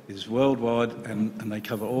is worldwide and they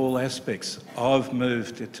cover all aspects. I've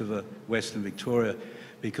moved it to the Western Victoria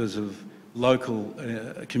because of local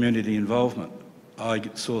community involvement. I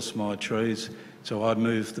source my trees, so I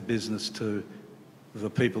moved the business to the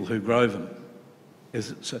people who grow them.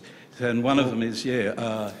 And one of them is,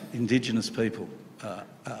 Indigenous people.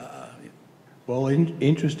 Well,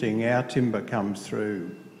 interesting, our timber comes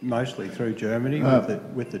through, mostly through Germany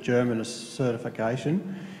with the German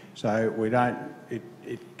certification. So we don't,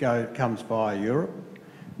 it comes via Europe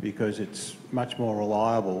because it's much more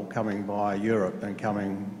reliable coming via Europe than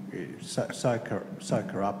coming so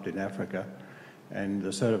corrupt in Africa. And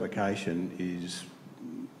the certification is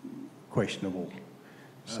questionable.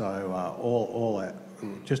 So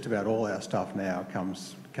just about all our stuff now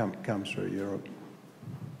comes through Europe.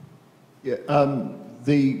 Yeah,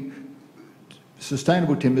 the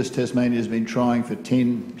Sustainable Timbers Tasmania has been trying for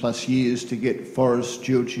 10 plus years to get Forest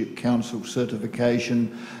Stewardship Council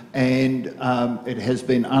certification, and it has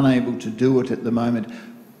been unable to do it at the moment.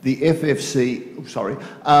 The FFC,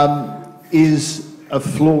 is a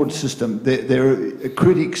flawed system.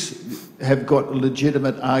 Critics have got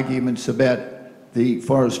legitimate arguments about the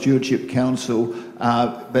Forest Stewardship Council,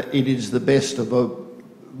 but it is the best of a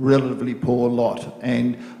relatively poor lot.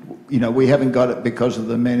 And we haven't got it because of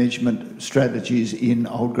the management strategies in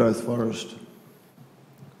old growth forest.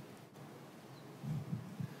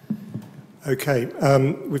 Okay,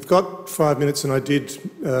 we've got 5 minutes and I did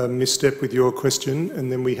misstep with your question,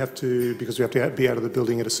 and then we have to, because we have to be out of the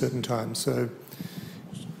building at a certain time. So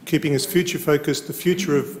keeping us future focused, the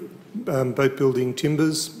future of boat building,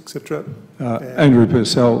 timbers, etc. Andrew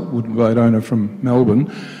Purcell, wooden boat owner from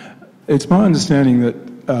Melbourne. It's my understanding that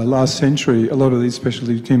last century, a lot of these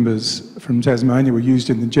specialty timbers from Tasmania were used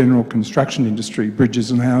in the general construction industry, bridges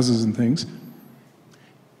and houses and things.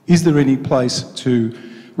 Is there any place to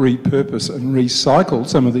repurpose and recycle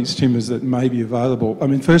some of these timbers that may be available? I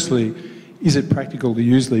mean, firstly, is it practical to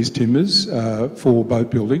use these timbers for boat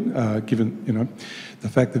building, given the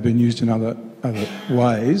fact they've been used in other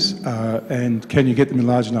ways, and can you get them in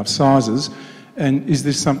large enough sizes? And is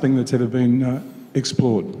this something that's ever been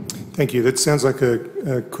explored? Thank you. That sounds like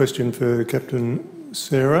a question for Captain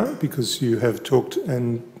Sarah, because you have talked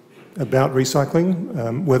about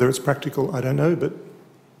recycling. Whether it's practical, I don't know, but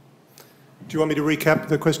do you want me to recap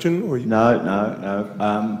the question? Or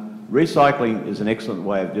No. Recycling is an excellent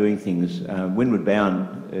way of doing things. Windeward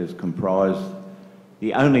Bound is comprised,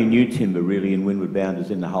 the only new timber really in Windeward Bound is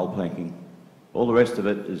in the hull planking. All the rest of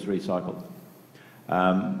it is recycled.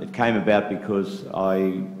 It came about because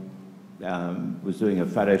I was doing a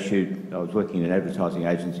photo shoot. I was working in an advertising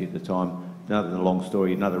agency at the time. Another long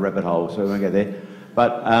story, another rabbit hole, so we won't go there.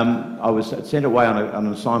 But I was sent away on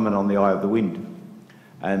an assignment on the Eye of the Wind.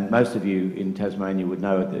 And most of you in Tasmania would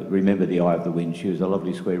remember the Eye of the Wind. She was a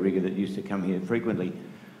lovely square rigger that used to come here frequently.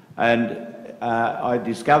 And I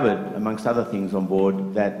discovered, amongst other things on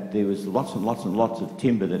board, that there was lots and lots and lots of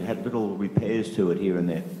timber that had little repairs to it here and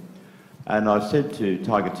there. And I said to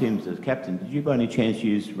Tiger Timms, as captain, did you by any chance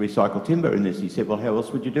use recycled timber in this? He said, well, how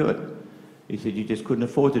else would you do it? He said, you just couldn't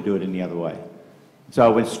afford to do it any other way. So I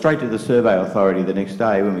went straight to the survey authority the next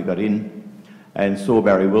day when we got in and saw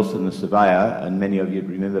Barry Wilson, the surveyor, and many of you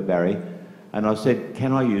remember Barry, and I said,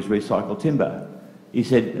 can I use recycled timber? He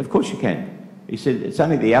said, of course you can. He said, it's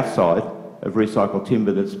only the outside of recycled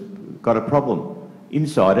timber that's got a problem.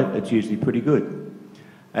 Inside it, it's usually pretty good.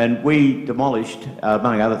 And we demolished,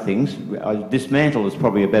 among other things, dismantled is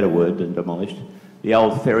probably a better word than demolished, the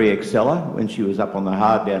old Ferry Exceller when she was up on the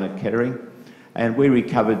hard down at Kettering. And we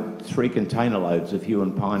recovered 3 container loads of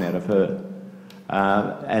hewn pine out of her.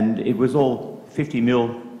 And it was all 50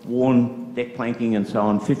 mil worn deck planking and so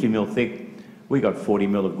on, 50 mil thick. We got 40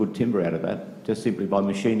 mil of good timber out of that, just simply by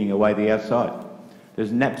machining away the outside.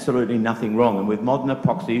 There's absolutely nothing wrong. And with modern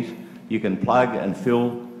epoxies, you can plug and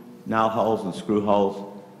fill nail holes and screw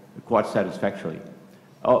holes quite satisfactorily.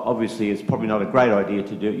 Obviously, it's probably not a great idea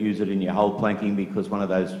to use it in your hull planking, because one of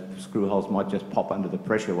those screw holes might just pop under the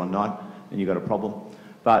pressure one night and you've got a problem.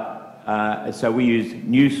 But so we use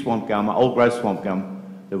new swamp gum, old growth swamp gum,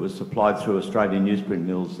 that was supplied through Australian newsprint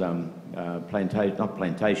mills, not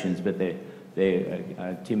plantations, but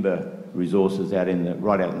their timber resources out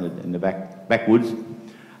right out in the backwoods.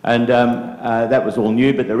 And that was all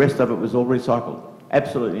new, but the rest of it was all recycled.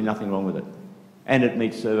 Absolutely nothing wrong with it. And it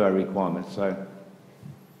meets survey requirements, so.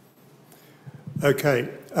 Okay,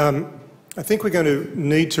 I think we're going to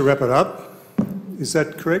need to wrap it up. Is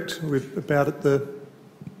that correct? We're about at the...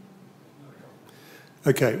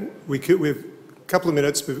 Okay, we've a couple of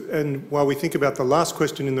minutes, and while we think about the last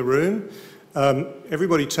question in the room,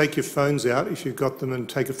 everybody take your phones out if you've got them and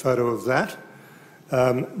take a photo of that.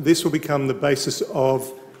 This will become the basis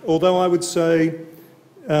of, although I would say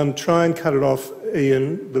try and cut it off,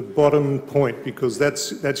 Ian, the bottom point, because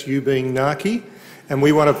that's you being narky, and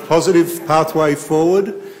we want a positive pathway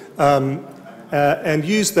forward, and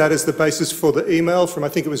use that as the basis for the email from, I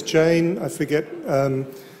think it was Jane, I forget,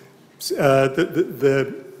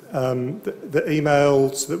 the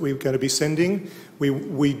emails that we're going to be sending.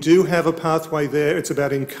 We do have a pathway there. It's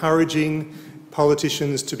about encouraging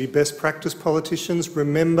politicians to be best practice politicians.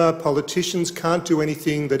 Remember, politicians can't do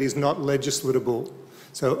anything that is not legislatable.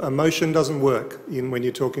 So a motion doesn't work when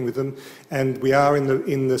you're talking with them. And we are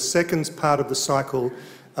in the second part of the cycle.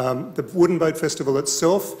 The Wooden Boat Festival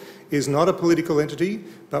itself is not a political entity,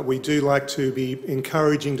 but we do like to be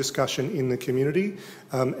encouraging discussion in the community.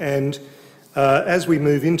 As we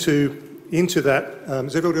move into that,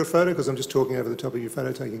 has everyone got a photo? Because I'm just talking over the top of your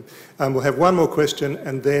photo taking. We'll have one more question,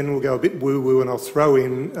 and then we'll go a bit woo-woo, and I'll throw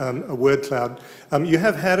in a word cloud. You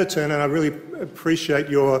have had a turn, and I really appreciate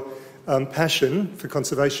your passion for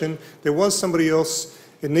conservation. There was somebody else.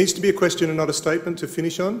 It needs to be a question and not a statement to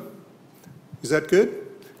finish on. Is that good?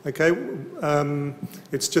 Okay.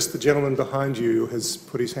 It's just the gentleman behind you has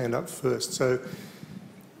put his hand up first. So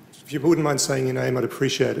if you wouldn't mind saying your name, I'd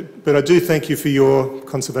appreciate it. But I do thank you for your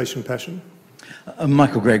conservation passion.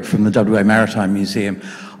 Michael Gregg from the WA Maritime Museum.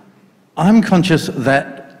 I'm conscious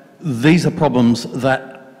that these are problems that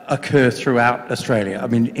occur throughout Australia. I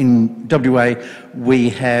mean, in WA, we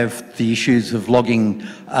have the issues of logging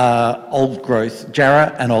old growth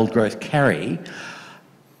jarrah and old growth carry.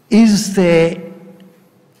 Is there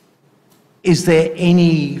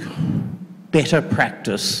any better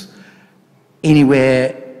practice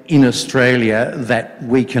anywhere in Australia that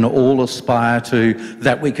we can all aspire to,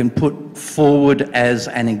 that we can put forward as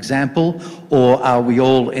an example, or are we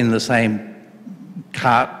all in the same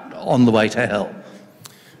cart on the way to hell?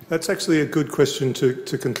 That's actually a good question to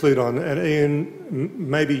conclude on. And Ian,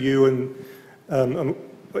 maybe you and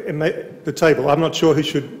the table. I'm not sure who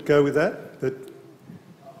should go with that, but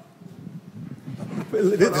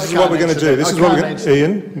this is what we're going to do. This is what we're going to,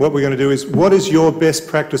 Ian, what we're going to do is, what is your best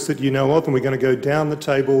practice that you know of? And we're going to go down the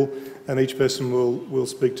table, and each person will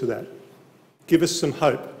speak to that. Give us some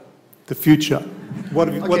hope. The future.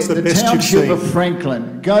 What's the best you've seen? The township of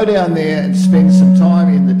Franklin. Go down there and spend some time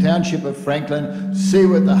in the township of Franklin, see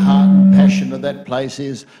what the heart and passion of that place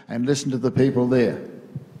is, and listen to the people there.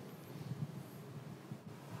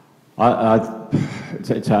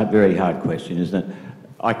 It's a very hard question, isn't it?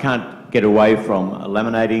 I can't get away from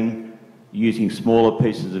laminating, using smaller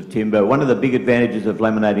pieces of timber. One of the big advantages of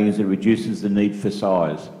laminating is it reduces the need for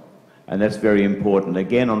size, and that's very important.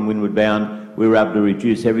 Again, on Windeward Bound, we were able to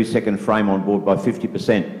reduce every second frame on board by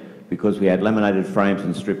 50% because we had laminated frames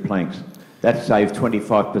and strip planks. That saved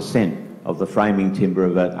 25% of the framing timber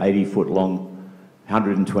of an 80-foot long,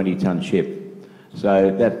 120-tonne ship.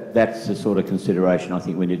 So that's the sort of consideration I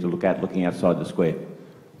think we need to look at, looking outside the square.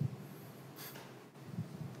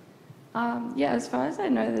 Yeah, as far as I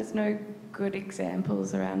know, there's no good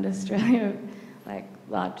examples around Australia of like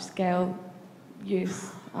large-scale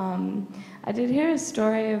use. I did hear a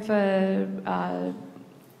story of a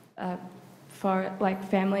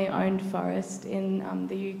family-owned forest in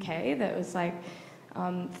the UK that was like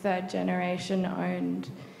third generation owned,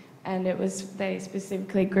 and they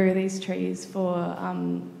specifically grew these trees for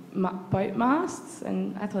boat masts,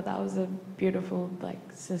 and I thought that was a beautiful, like,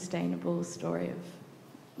 sustainable story of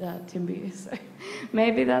timber use. So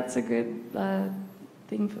maybe that's a good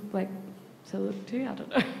thing for, like, to look to. I don't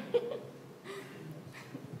know.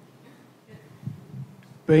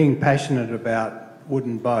 being passionate about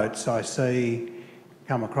wooden boats, I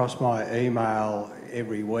come across my email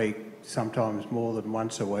every week, sometimes more than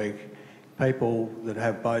once a week, people that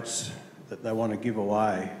have boats that they want to give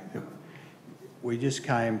away. We just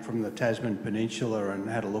came from the Tasman Peninsula and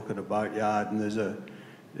had a look at a boatyard, and there's a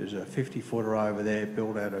 50-footer over there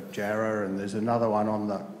built out of Jarrah, and there's another one on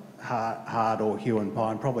the hard or hue and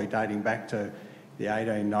pine, probably dating back to the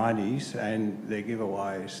 1890s, and they're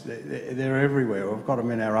giveaways. They're everywhere. We've got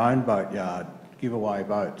them in our own boatyard, giveaway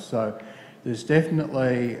boats. So there's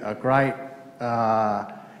definitely a great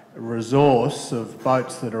resource of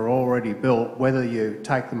boats that are already built, whether you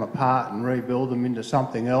take them apart and rebuild them into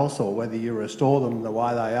something else or whether you restore them the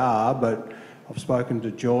way they are. But I've spoken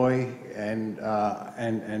to Joy and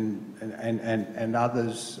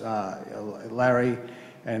others, Larry,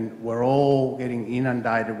 and we're all getting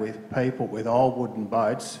inundated with people with old wooden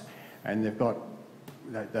boats, and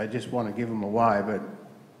they just want to give them away, but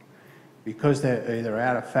because they're either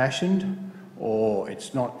out of fashion or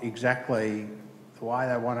it's not exactly the way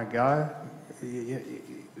they want to go,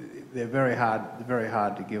 they're very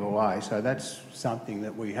hard to give away. So that's something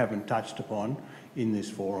that we haven't touched upon in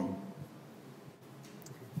this forum.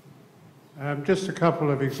 Just a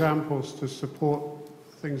couple of examples to support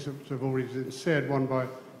things that have already been said. One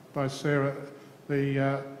by Sarah.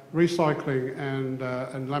 The recycling and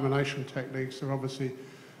lamination techniques are obviously,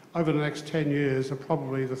 over the next 10 years, are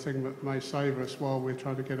probably the thing that may save us while we're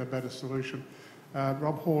trying to get a better solution.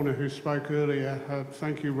 Rob Horner, who spoke earlier,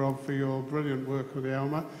 thank you, Rob, for your brilliant work with the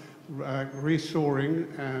Alma. Resawing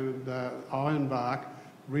and ironbark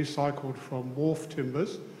recycled from wharf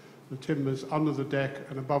timbers. The timbers under the deck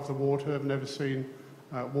and above the water have never seen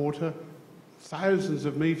water. Thousands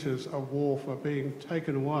of metres of wharf are being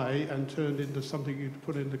taken away and turned into something you'd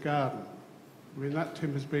put in the garden. I mean, that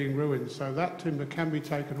timber's being ruined. So that timber can be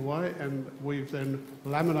taken away, and we've then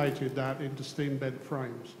laminated that into steam bent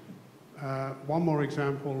frames. One more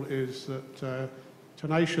example is that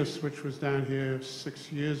Tenacious, which was down here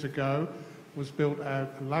 6 years ago, was built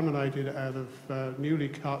out and laminated out of newly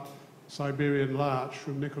cut Siberian larch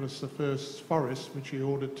from Nicholas I's forest, which he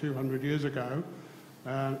ordered 200 years ago.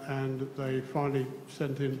 And they finally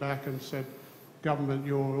sent in back and said, government,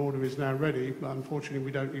 your order is now ready, but unfortunately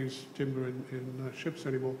we don't use timber in ships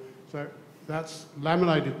anymore. So that's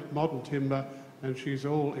laminated modern timber, and she's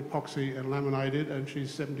all epoxy and laminated, and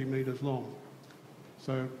she's 70 metres long.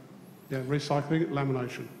 So, yeah, recycling,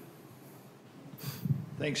 lamination.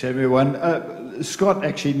 Thanks, everyone. Scott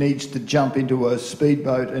actually needs to jump into a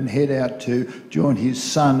speedboat and head out to join his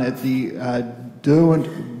son at the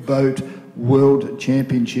Derwent Boat World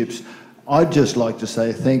Championships. I'd just like to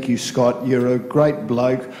say thank you, Scott. You're a great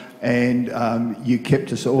bloke, and you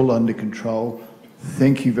kept us all under control.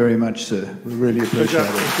 Thank you very much, sir. We really appreciate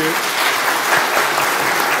it. Thank you.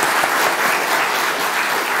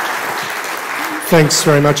 Thanks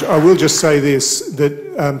very much. I will just say this,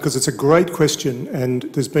 that because it's a great question, and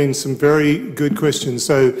there's been some very good questions.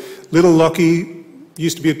 So little Lockie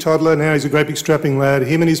used to be a toddler, now he's a great big strapping lad.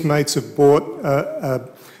 Him and his mates have bought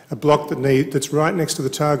a block that's right next to the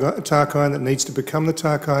Tarkine that needs to become the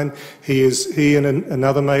Tarkine. He and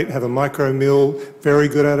another mate have a micro mill, very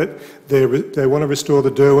good at it. They want to restore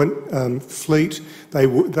the Derwent fleet. They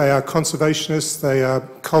are conservationists, they are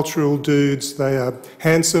cultural dudes, they are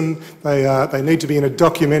handsome, they need to be in a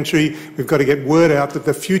documentary. We've got to get word out that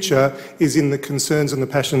the future is in the concerns and the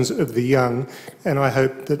passions of the young, and I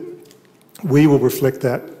hope that we will reflect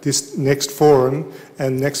that this next forum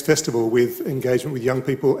and next festival with engagement with young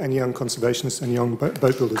people and young conservationists and young boat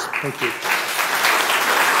builders. Thank you.